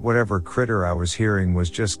sure that whatever critter I was hearing was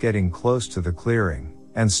just getting close to the clearing,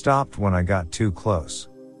 and stopped when I got too close.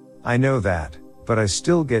 I know that, but I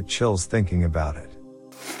still get chills thinking about it.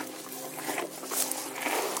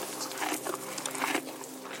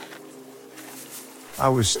 I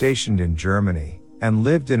was stationed in Germany, and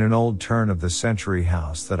lived in an old turn-of-the-century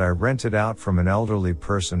house that I rented out from an elderly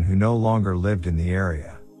person who no longer lived in the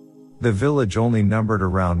area. The village only numbered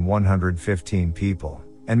around 115 people,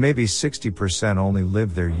 and maybe 60% only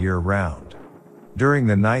lived there year-round. During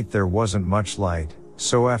the night there wasn't much light,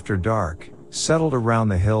 so after dark, settled around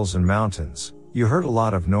the hills and mountains, you heard a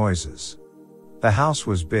lot of noises. The house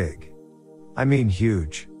was big. I mean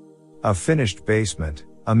huge. A finished basement,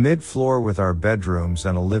 a mid-floor with our bedrooms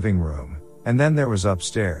and a living room, and then there was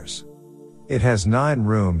upstairs. It has 9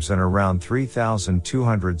 rooms and around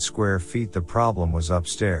 3,200 square feet. The problem was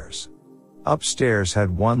upstairs. Upstairs had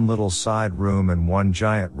one little side room and one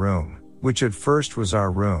giant room, which at first was our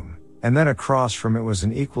room, and then across from it was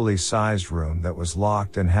an equally sized room that was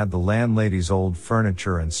locked and had the landlady's old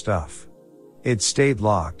furniture and stuff. It stayed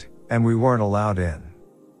locked, and we weren't allowed in.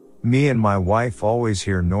 Me and my wife always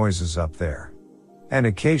hear noises up there. And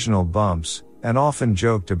occasional bumps, and often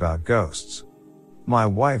joked about ghosts. My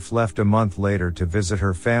wife left a month later to visit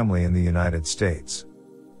her family in the United States.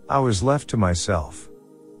 I was left to myself.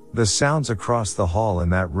 The sounds across the hall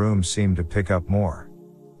in that room seemed to pick up more.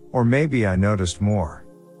 Or maybe I noticed more.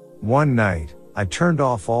 One night, I turned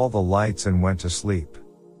off all the lights and went to sleep.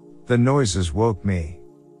 The noises woke me.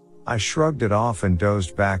 I shrugged it off and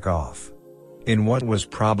dozed back off. In what was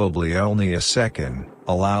probably only a second,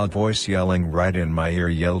 a loud voice yelling right in my ear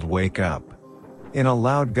yelled, "Wake up!" in a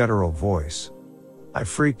loud guttural voice. I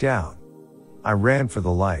freaked out. I ran for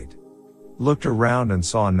the light. Looked around and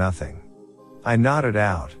saw nothing. I nodded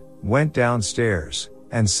out, went downstairs,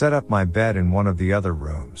 and set up my bed in one of the other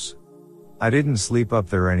rooms. I didn't sleep up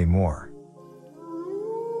there anymore.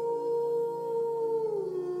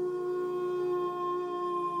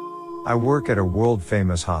 I work at a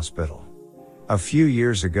world-famous hospital. A few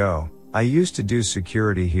years ago, I used to do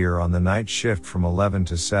security here on the night shift from 11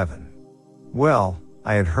 to 7. Well,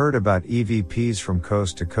 I had heard about EVPs from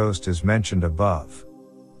coast to coast as mentioned above.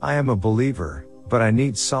 I am a believer, but I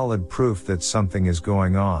need solid proof that something is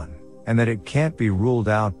going on, and that it can't be ruled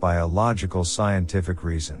out by a logical scientific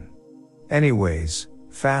reason. Anyways,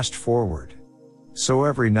 fast forward. So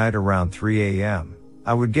every night around 3 a.m.,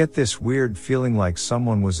 I would get this weird feeling like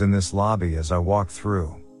someone was in this lobby as I walked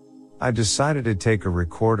through. I decided to take a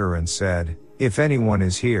recorder and said, "If anyone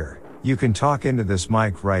is here, you can talk into this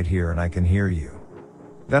mic right here and I can hear you."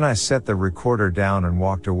 Then I set the recorder down and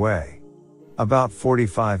walked away. About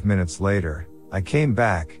 45 minutes later, I came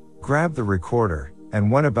back, grabbed the recorder,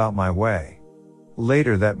 and went about my way.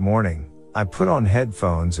 Later that morning, I put on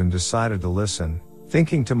headphones and decided to listen,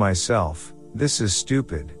 thinking to myself, this is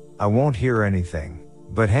stupid, I won't hear anything.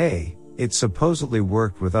 But hey, it supposedly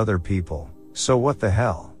worked with other people, so what the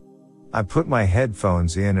hell? I put my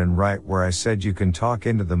headphones in and right where I said you can talk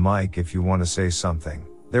into the mic if you want to say something,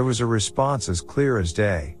 there was a response as clear as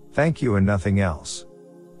day, "Thank you," and nothing else.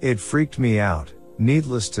 It freaked me out,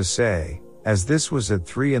 needless to say, as this was at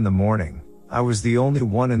 3 in the morning, I was the only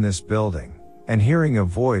one in this building, and hearing a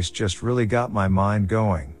voice just really got my mind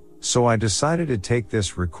going, so I decided to take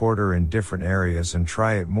this recorder in different areas and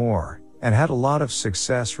try it more, and had a lot of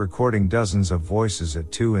success recording dozens of voices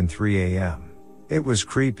at 2 and 3 a.m. It was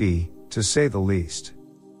creepy, to say the least.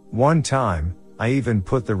 One time, I even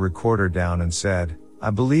put the recorder down and said,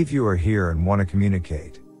 "I believe you are here and want to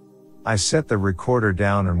communicate." I set the recorder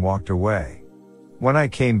down and walked away. When I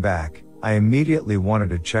came back, I immediately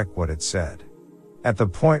wanted to check what it said. At the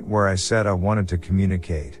point where I said I wanted to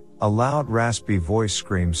communicate, a loud raspy voice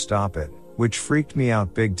screamed, "Stop it," which freaked me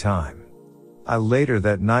out big time. I later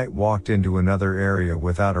that night walked into another area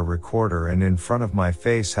without a recorder and in front of my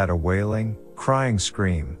face had a wailing, crying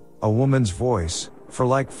scream, a woman's voice, for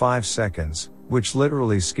like 5 seconds, which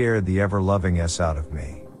literally scared the ever-loving s out of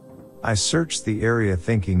me. I searched the area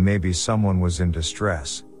thinking maybe someone was in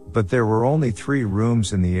distress, but there were only 3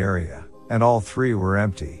 rooms in the area, and all 3 were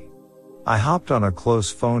empty. I hopped on a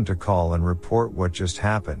close phone to call and report what just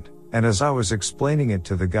happened, and as I was explaining it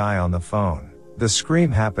to the guy on the phone, the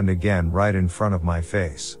scream happened again right in front of my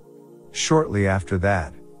face. Shortly after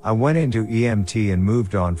that, I went into EMT and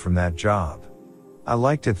moved on from that job. I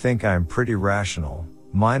like to think I'm pretty rational,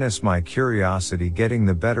 minus my curiosity getting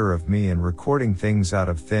the better of me and recording things out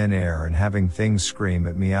of thin air and having things scream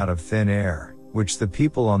at me out of thin air, which the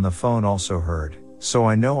people on the phone also heard, so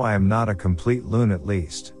I know I am not a complete loon at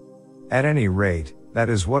least. At any rate, that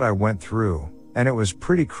is what I went through, and it was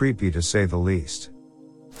pretty creepy to say the least.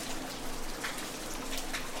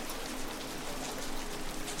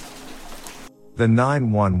 The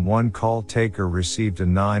 911 call taker received a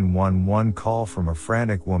 911 call from a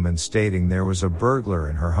frantic woman stating there was a burglar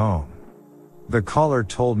in her home. The caller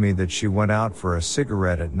told me that she went out for a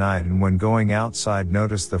cigarette at night and when going outside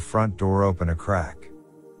noticed the front door open a crack.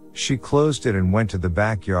 She closed it and went to the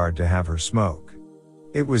backyard to have her smoke.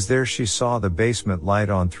 It was there she saw the basement light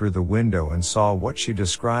on through the window and saw what she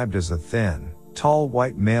described as a thin, tall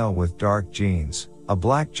white male with dark jeans, a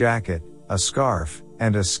black jacket, a scarf,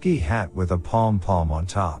 and a ski hat with a pom-pom on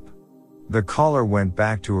top. The caller went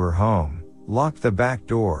back to her home, locked the back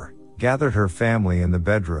door, gathered her family in the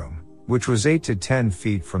bedroom, which was 8 to 10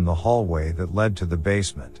 feet from the hallway that led to the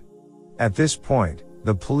basement. At this point,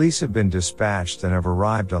 the police have been dispatched and have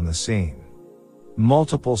arrived on the scene.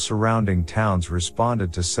 Multiple surrounding towns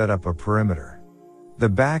responded to set up a perimeter. The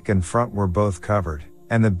back and front were both covered,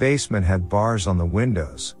 and the basement had bars on the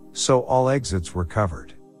windows, so all exits were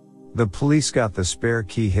covered. The police got the spare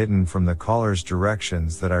key hidden from the caller's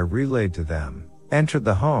directions that I relayed to them, entered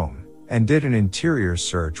the home, and did an interior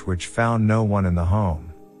search which found no one in the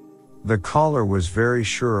home. The caller was very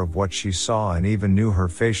sure of what she saw and even knew her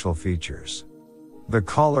facial features. The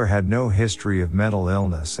caller had no history of mental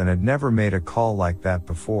illness and had never made a call like that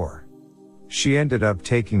before. She ended up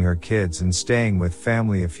taking her kids and staying with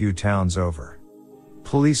family a few towns over.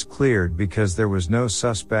 Police cleared because there was no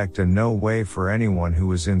suspect and no way for anyone who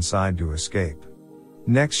was inside to escape.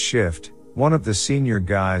 Next shift, one of the senior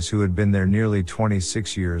guys who had been there nearly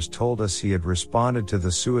 26 years told us he had responded to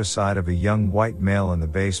the suicide of a young white male in the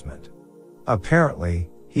basement. Apparently,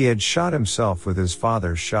 he had shot himself with his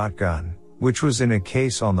father's shotgun, which was in a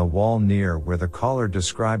case on the wall near where the caller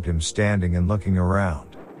described him standing and looking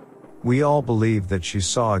around. We all believe that she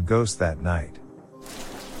saw a ghost that night.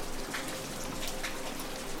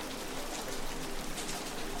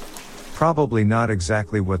 Probably not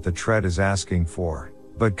exactly what the thread is asking for,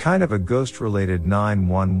 but kind of a ghost-related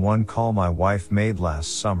 911 call my wife made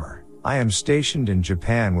last summer. I am stationed in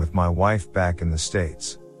Japan with my wife back in the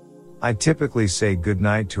States. I typically say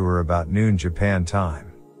goodnight to her about noon Japan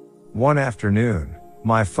time. One afternoon,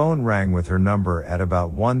 my phone rang with her number at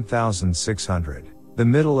about 1600, the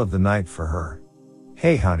middle of the night for her.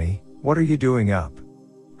 "Hey honey, what are you doing up?"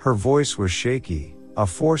 Her voice was shaky, a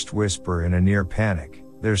forced whisper in a near panic.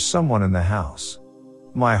 "There's someone in the house."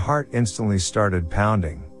 My heart instantly started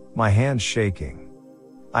pounding, my hands shaking.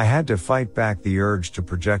 I had to fight back the urge to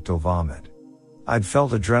projectile vomit. I'd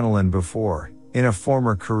felt adrenaline before, in a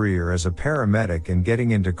former career as a paramedic and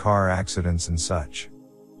getting into car accidents and such.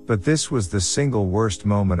 But this was the single worst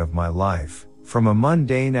moment of my life, from a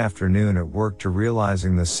mundane afternoon at work to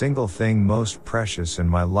realizing the single thing most precious in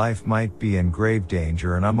my life might be in grave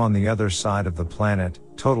danger and I'm on the other side of the planet,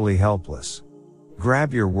 totally helpless.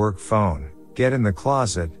 Grab your work phone, get in the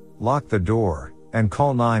closet, lock the door, and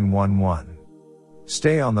call 911.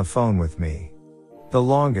 Stay on the phone with me. The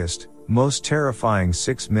longest, most terrifying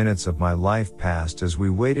 6 minutes of my life passed as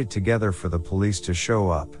we waited together for the police to show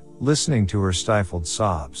up, listening to her stifled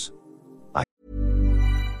sobs.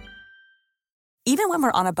 Even when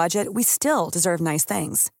we're on a budget, we still deserve nice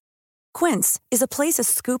things. Quince is a place to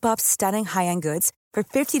scoop up stunning high-end goods for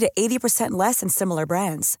 50 to 80% less than similar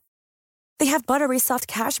brands. They have buttery soft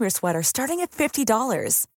cashmere sweaters starting at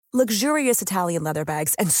 $50, luxurious Italian leather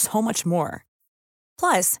bags, and so much more.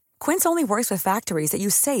 Plus, Quince only works with factories that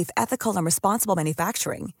use safe, ethical, and responsible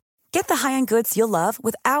manufacturing. Get the high-end goods you'll love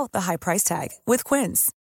without the high price tag with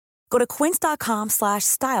Quince. Go to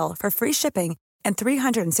quince.com/style for free shipping and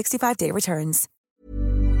 365-day returns.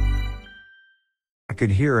 I could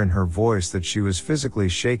hear in her voice that she was physically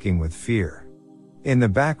shaking with fear. In the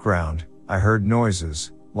background, I heard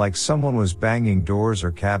noises, like someone was banging doors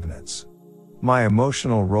or cabinets. My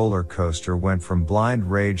emotional roller coaster went from blind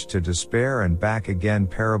rage to despair and back again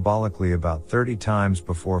parabolically about 30 times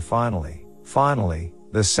before finally,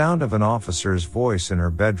 the sound of an officer's voice in her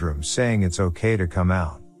bedroom saying it's okay to come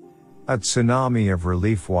out. A tsunami of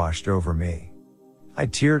relief washed over me. I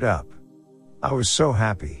teared up. I was so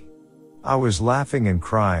happy. I was laughing and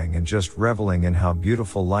crying and just reveling in how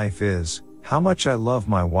beautiful life is, how much I love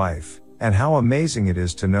my wife, and how amazing it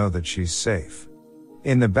is to know that she's safe.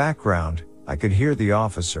 In the background, I could hear the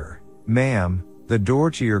officer, "Ma'am, the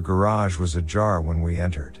door to your garage was ajar when we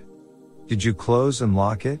entered. Did you close and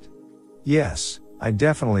lock it?" "Yes, I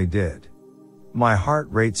definitely did. My heart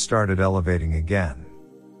rate started elevating again.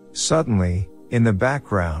 Suddenly, in the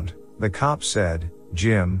background, the cop said,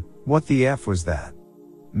 "Jim, what the F was that?"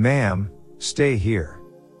 "Ma'am, stay here."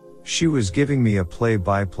 She was giving me a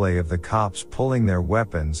play-by-play of the cops pulling their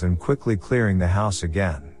weapons and quickly clearing the house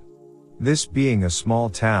again. This being a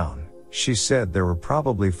small town, she said there were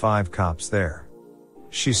probably 5 cops there.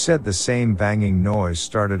 She said the same banging noise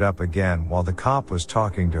started up again while the cop was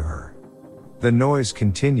talking to her. The noise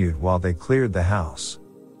continued while they cleared the house.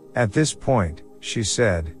 At this point, she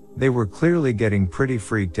said, they were clearly getting pretty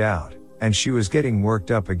freaked out, and she was getting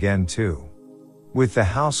worked up again too. With the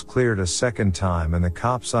house cleared a second time and the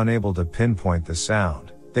cops unable to pinpoint the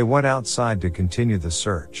sound, they went outside to continue the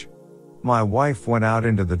search. My wife went out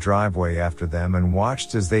into the driveway after them and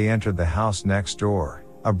watched as they entered the house next door,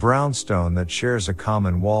 a brownstone that shares a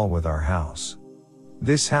common wall with our house.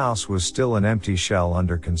 This house was still an empty shell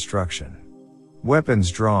under construction.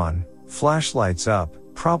 Weapons drawn, flashlights up,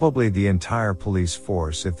 probably the entire police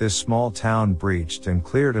force if this small town breached and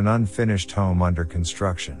cleared an unfinished home under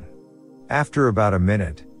construction. After about a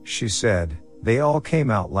minute, she said, they all came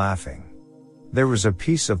out laughing. There was a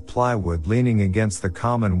piece of plywood leaning against the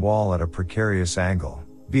common wall at a precarious angle,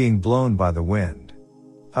 being blown by the wind.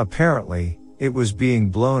 Apparently, it was being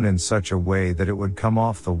blown in such a way that it would come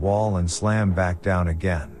off the wall and slam back down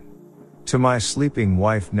again. To my sleeping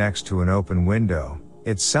wife next to an open window,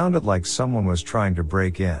 it sounded like someone was trying to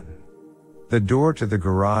break in. The door to the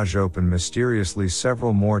garage opened mysteriously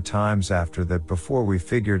several more times after that before we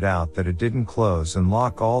figured out that it didn't close and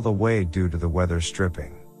lock all the way due to the weather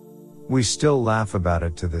stripping. We still laugh about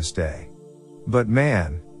it to this day. But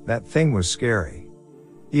man, that thing was scary.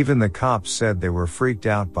 Even the cops said they were freaked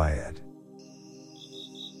out by it.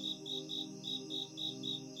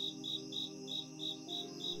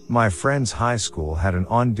 My friend's high school had an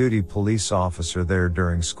on-duty police officer there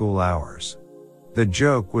during school hours. The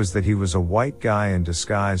joke was that he was a white guy in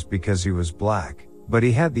disguise because he was black, but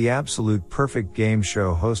he had the absolute perfect game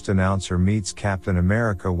show host announcer meets Captain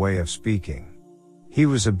America way of speaking. He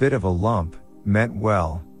was a bit of a lump, meant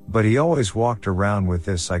well, but he always walked around with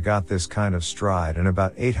this "I got this" kind of stride and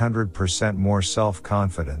about 800% more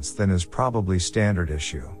self-confidence than is probably standard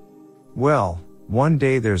issue. Well, one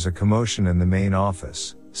day there's a commotion in the main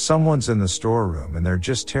office. Someone's in the storeroom and they're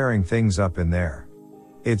just tearing things up in there.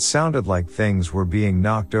 It sounded like things were being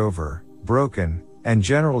knocked over, broken, and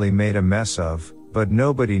generally made a mess of, but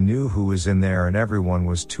nobody knew who was in there and everyone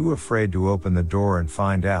was too afraid to open the door and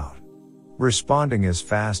find out. Responding as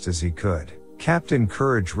fast as he could, Captain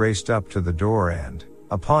Courage raced up to the door and,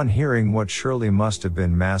 upon hearing what surely must have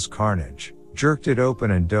been mass carnage, jerked it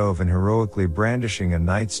open and dove in heroically brandishing a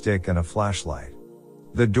nightstick and a flashlight.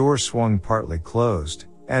 The door swung partly closed,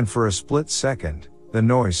 and for a split second, the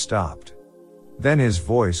noise stopped. Then his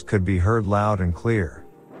voice could be heard loud and clear.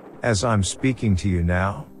 "As I'm speaking to you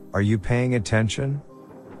now, are you paying attention?"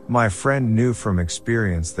 My friend knew from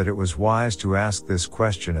experience that it was wise to ask this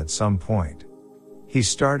question at some point. He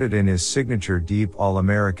started in his signature deep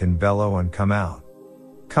all-American bellow and "Come out.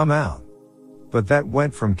 Come out." But that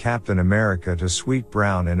went from Captain America to Sweet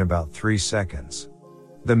Brown in about 3 seconds.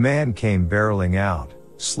 The man came barreling out,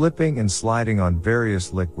 slipping and sliding on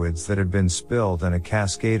various liquids that had been spilled and a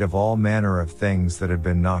cascade of all manner of things that had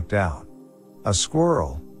been knocked out. A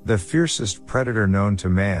squirrel, the fiercest predator known to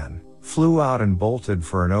man, flew out and bolted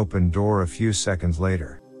for an open door a few seconds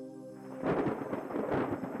later.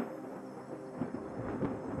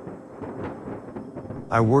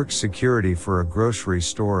 I worked security for a grocery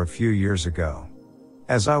store a few years ago.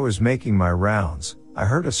 As I was making my rounds, I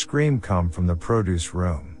heard a scream come from the produce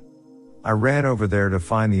room. I ran over there to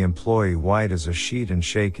find the employee white as a sheet and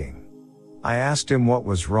shaking. I asked him what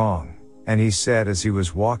was wrong, and he said as he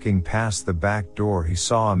was walking past the back door he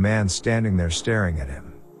saw a man standing there staring at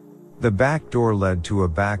him. The back door led to a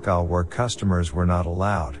back aisle where customers were not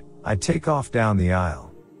allowed. I take off down the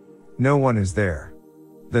aisle. No one is there.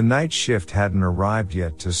 The night shift hadn't arrived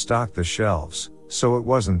yet to stock the shelves, so it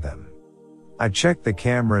wasn't them. I checked the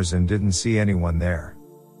cameras and didn't see anyone there.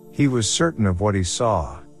 He was certain of what he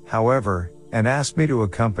saw, however, and asked me to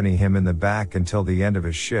accompany him in the back until the end of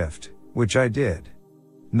his shift, which I did.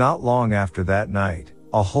 Not long after that night,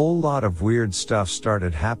 a whole lot of weird stuff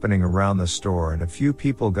started happening around the store and a few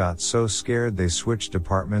people got so scared they switched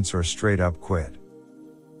departments or straight up quit.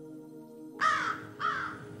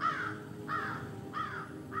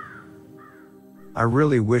 I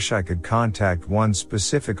really wish I could contact one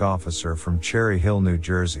specific officer from Cherry Hill, New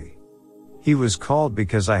Jersey. He was called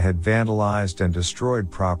because I had vandalized and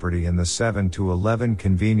destroyed property in the 7-Eleven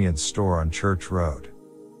convenience store on Church Road.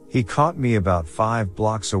 He caught me about 5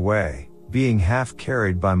 blocks away, being half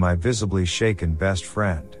carried by my visibly shaken best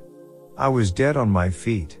friend. I was dead on my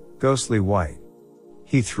feet, ghostly white.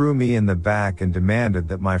 He threw me in the back and demanded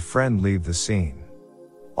that my friend leave the scene.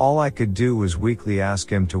 All I could do was weakly ask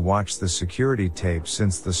him to watch the security tape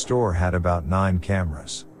since the store had about 9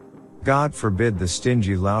 cameras. God forbid the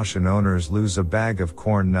stingy Laotian owners lose a bag of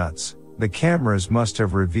corn nuts. The cameras must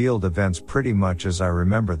have revealed events pretty much as I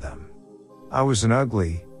remember them. I was an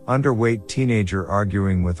ugly, underweight teenager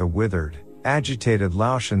arguing with a withered, agitated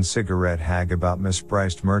Laotian cigarette hag about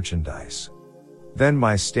mispriced merchandise. Then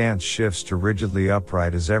my stance shifts to rigidly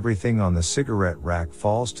upright as everything on the cigarette rack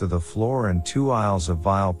falls to the floor and 2 aisles of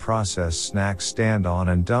vile processed snacks stand on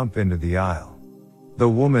and dump into the aisle. The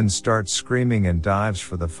woman starts screaming and dives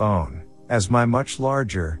for the phone, as my much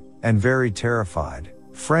larger, and very terrified,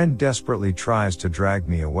 friend desperately tries to drag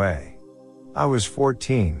me away. I was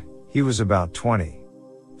 14, he was about 20.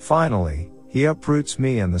 Finally, he uproots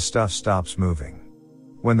me and the stuff stops moving.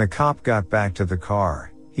 When the cop got back to the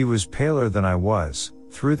car, he was paler than I was,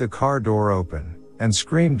 threw the car door open, and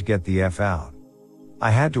screamed, "Get the F out." I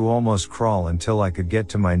had to almost crawl until I could get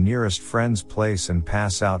to my nearest friend's place and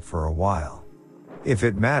pass out for a while. If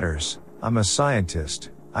it matters, I'm a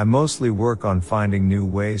scientist. I mostly work on finding new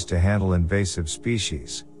ways to handle invasive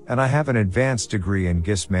species, and I have an advanced degree in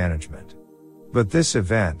GIS management. But this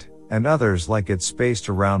event, and others like it spaced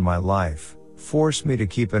around my life, forced me to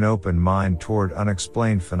keep an open mind toward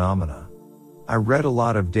unexplained phenomena. I read a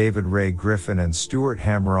lot of David Ray Griffin and Stuart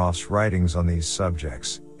Hameroff's writings on these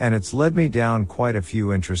subjects, and it's led me down quite a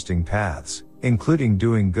few interesting paths, including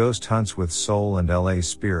doing ghost hunts with soul and LA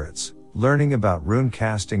spirits, learning about rune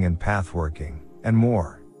casting and pathworking, and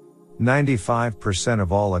more. 95%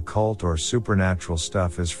 of all occult or supernatural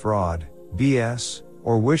stuff is fraud, BS,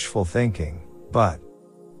 or wishful thinking, but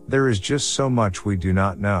there is just so much we do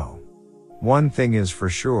not know. One thing is for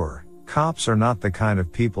sure, cops are not the kind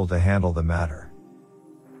of people to handle the matter.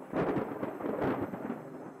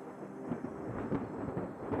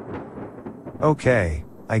 Okay,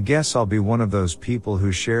 I guess I'll be one of those people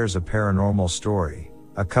who shares a paranormal story,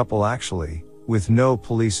 a couple actually, with no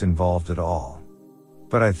police involved at all.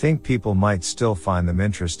 But I think people might still find them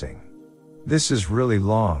interesting. This is really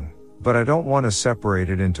long, but I don't want to separate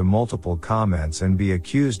it into multiple comments and be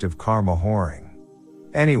accused of karma whoring.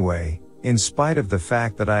 Anyway, in spite of the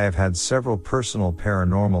fact that I have had several personal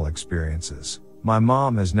paranormal experiences, my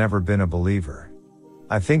mom has never been a believer.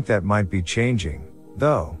 I think that might be changing,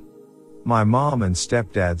 though. My mom and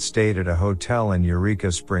stepdad stayed at a hotel in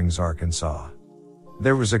Eureka Springs, Arkansas.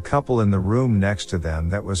 There was a couple in the room next to them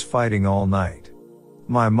that was fighting all night.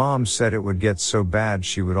 My mom said it would get so bad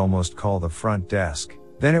she would almost call the front desk,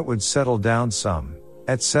 then it would settle down some,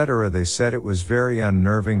 etc. They said it was very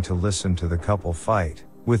unnerving to listen to the couple fight,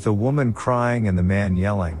 with the woman crying and the man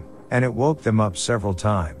yelling, and it woke them up several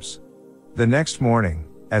times. The next morning,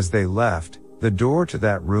 as they left, the door to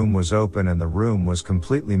that room was open and the room was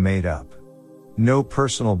completely made up. No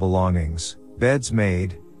personal belongings, beds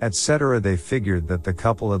made, etc. They figured that the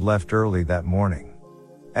couple had left early that morning.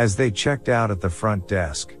 As they checked out at the front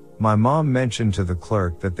desk, my mom mentioned to the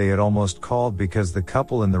clerk that they had almost called because the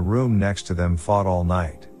couple in the room next to them fought all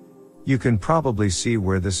night. You can probably see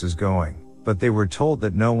where this is going, but they were told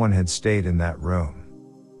that no one had stayed in that room.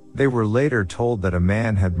 They were later told that a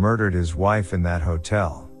man had murdered his wife in that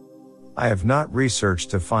hotel. I have not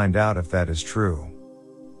researched to find out if that is true.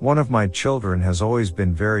 One of my children has always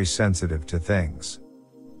been very sensitive to things.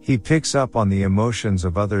 He picks up on the emotions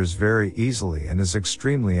of others very easily and is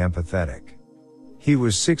extremely empathetic. He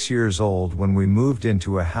was 6 years old when we moved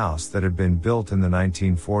into a house that had been built in the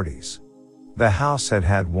 1940s. The house had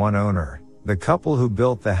had one owner. The couple who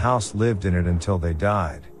built the house lived in it until they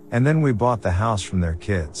died, and then we bought the house from their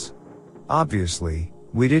kids. Obviously,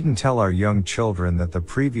 we didn't tell our young children that the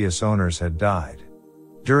previous owners had died.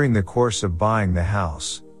 During the course of buying the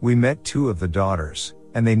house, we met 2 of the daughters,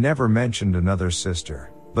 and they never mentioned another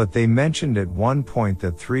sister, but they mentioned at one point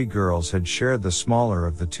that 3 girls had shared the smaller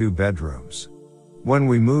of the 2 bedrooms. When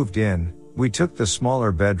we moved in, we took the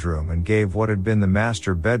smaller bedroom and gave what had been the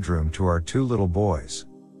master bedroom to our 2 little boys.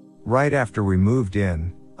 Right after we moved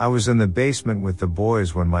in, I was in the basement with the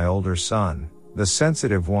boys when my older son, the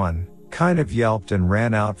sensitive one, kind of yelped and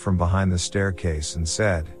ran out from behind the staircase and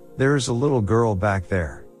said, "There is a little girl back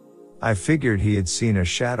there." I figured he had seen a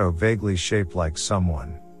shadow vaguely shaped like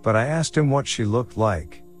someone, but I asked him what she looked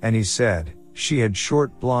like, and he said, she had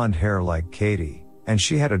short blonde hair like Katie, and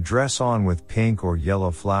she had a dress on with pink or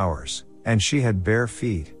yellow flowers, and she had bare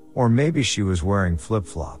feet, or maybe she was wearing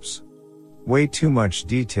flip-flops. Way too much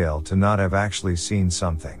detail to not have actually seen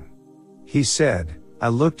something. He said, "I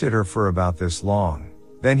looked at her for about this long,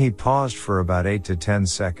 Then he paused for about 8 to 10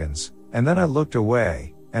 seconds, and then I looked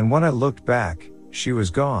away, and when I looked back, she was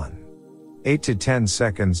gone. 8 to 10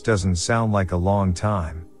 seconds doesn't sound like a long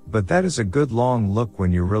time, but that is a good long look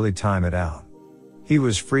when you really time it out. He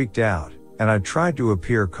was freaked out, and I tried to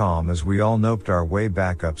appear calm as we all noped our way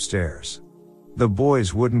back upstairs. The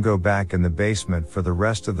boys wouldn't go back in the basement for the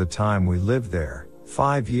rest of the time we lived there,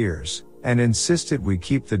 5 years, and insisted we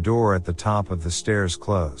keep the door at the top of the stairs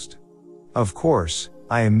closed. Of course,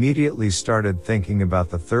 I immediately started thinking about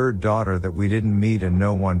the third daughter that we didn't meet and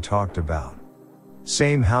no one talked about.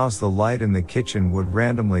 Same house, the light in the kitchen would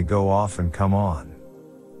randomly go off and come on.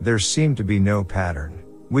 There seemed to be no pattern.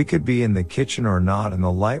 We could be in the kitchen or not and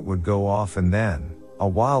the light would go off and then, a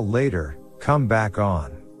while later, come back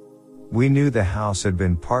on. We knew the house had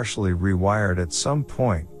been partially rewired at some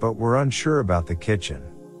point, but were unsure about the kitchen.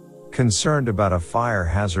 Concerned about a fire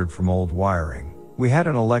hazard from old wiring, we had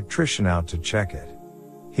an electrician out to check it.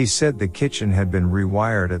 He said the kitchen had been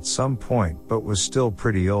rewired at some point but was still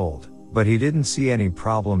pretty old, but he didn't see any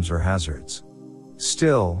problems or hazards.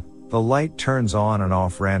 Still, the light turns on and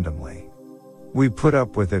off randomly. We put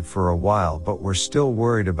up with it for a while but were still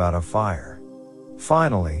worried about a fire.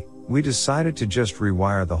 Finally, we decided to just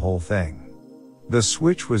rewire the whole thing. The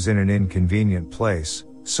switch was in an inconvenient place,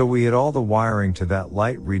 so we had all the wiring to that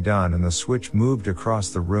light redone and the switch moved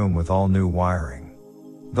across the room with all new wiring.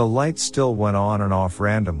 The light still went on and off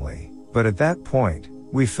randomly, but at that point,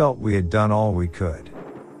 we felt we had done all we could.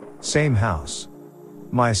 Same house.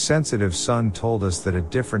 My sensitive son told us that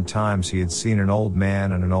at different times he had seen an old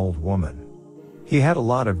man and an old woman. He had a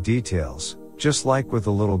lot of details, just like with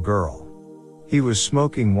the little girl. He was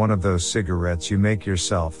smoking one of those cigarettes you make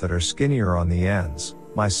yourself that are skinnier on the ends,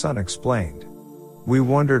 my son explained. We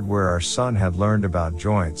wondered where our son had learned about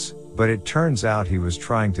joints, but it turns out he was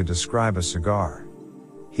trying to describe a cigar.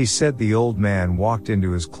 He said the old man walked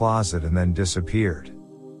into his closet and then disappeared.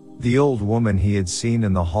 The old woman he had seen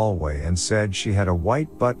in the hallway and said she had a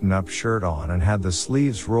white button-up shirt on and had the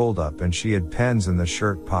sleeves rolled up and she had pens in the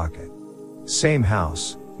shirt pocket. Same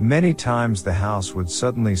house. Many times the house would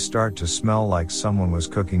suddenly start to smell like someone was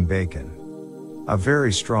cooking bacon. A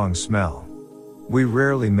very strong smell. We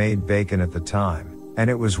rarely made bacon at the time, and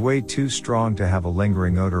it was way too strong to have a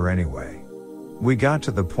lingering odor anyway. We got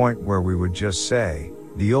to the point where we would just say,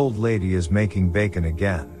 "The old lady is making bacon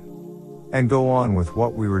again," and go on with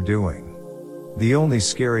what we were doing. The only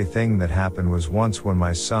scary thing that happened was once when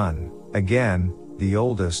my son, again, the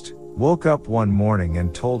oldest, woke up one morning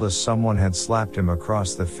and told us someone had slapped him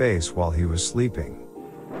across the face while he was sleeping.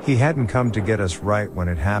 He hadn't come to get us right when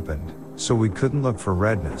it happened, so we couldn't look for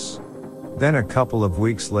redness. Then a couple of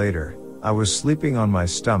weeks later, I was sleeping on my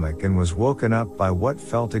stomach and was woken up by what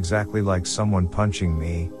felt exactly like someone punching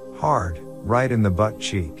me, hard, right in the butt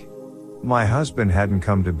cheek. My husband hadn't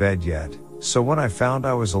come to bed yet, so when I found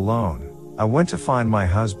I was alone, I went to find my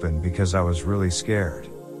husband because I was really scared.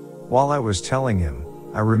 While I was telling him,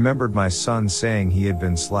 I remembered my son saying he had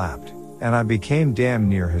been slapped, and I became damn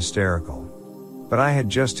near hysterical. But I had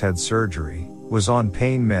just had surgery, was on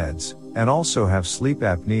pain meds, and also have sleep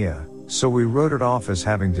apnea, so we wrote it off as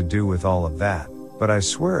having to do with all of that, but I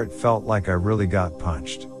swear it felt like I really got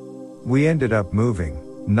punched. We ended up moving,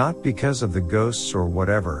 not because of the ghosts or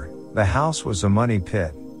whatever. The house was a money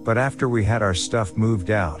pit, but after we had our stuff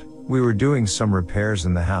moved out, we were doing some repairs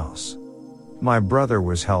in the house. My brother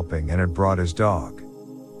was helping and had brought his dog.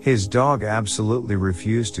 His dog absolutely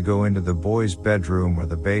refused to go into the boys' bedroom or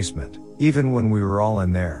the basement, even when we were all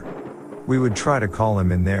in there. We would try to call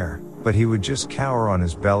him in there, but he would just cower on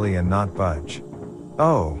his belly and not budge.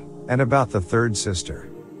 Oh, and about the third sister.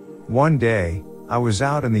 One day, I was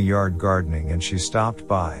out in the yard gardening and she stopped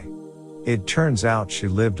by. It turns out she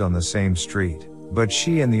lived on the same street, but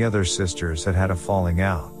she and the other sisters had had a falling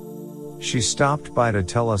out. She stopped by to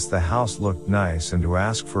tell us the house looked nice and to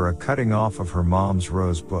ask for a cutting off of her mom's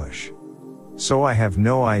rose bush. So I have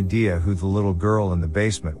no idea who the little girl in the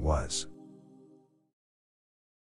basement was.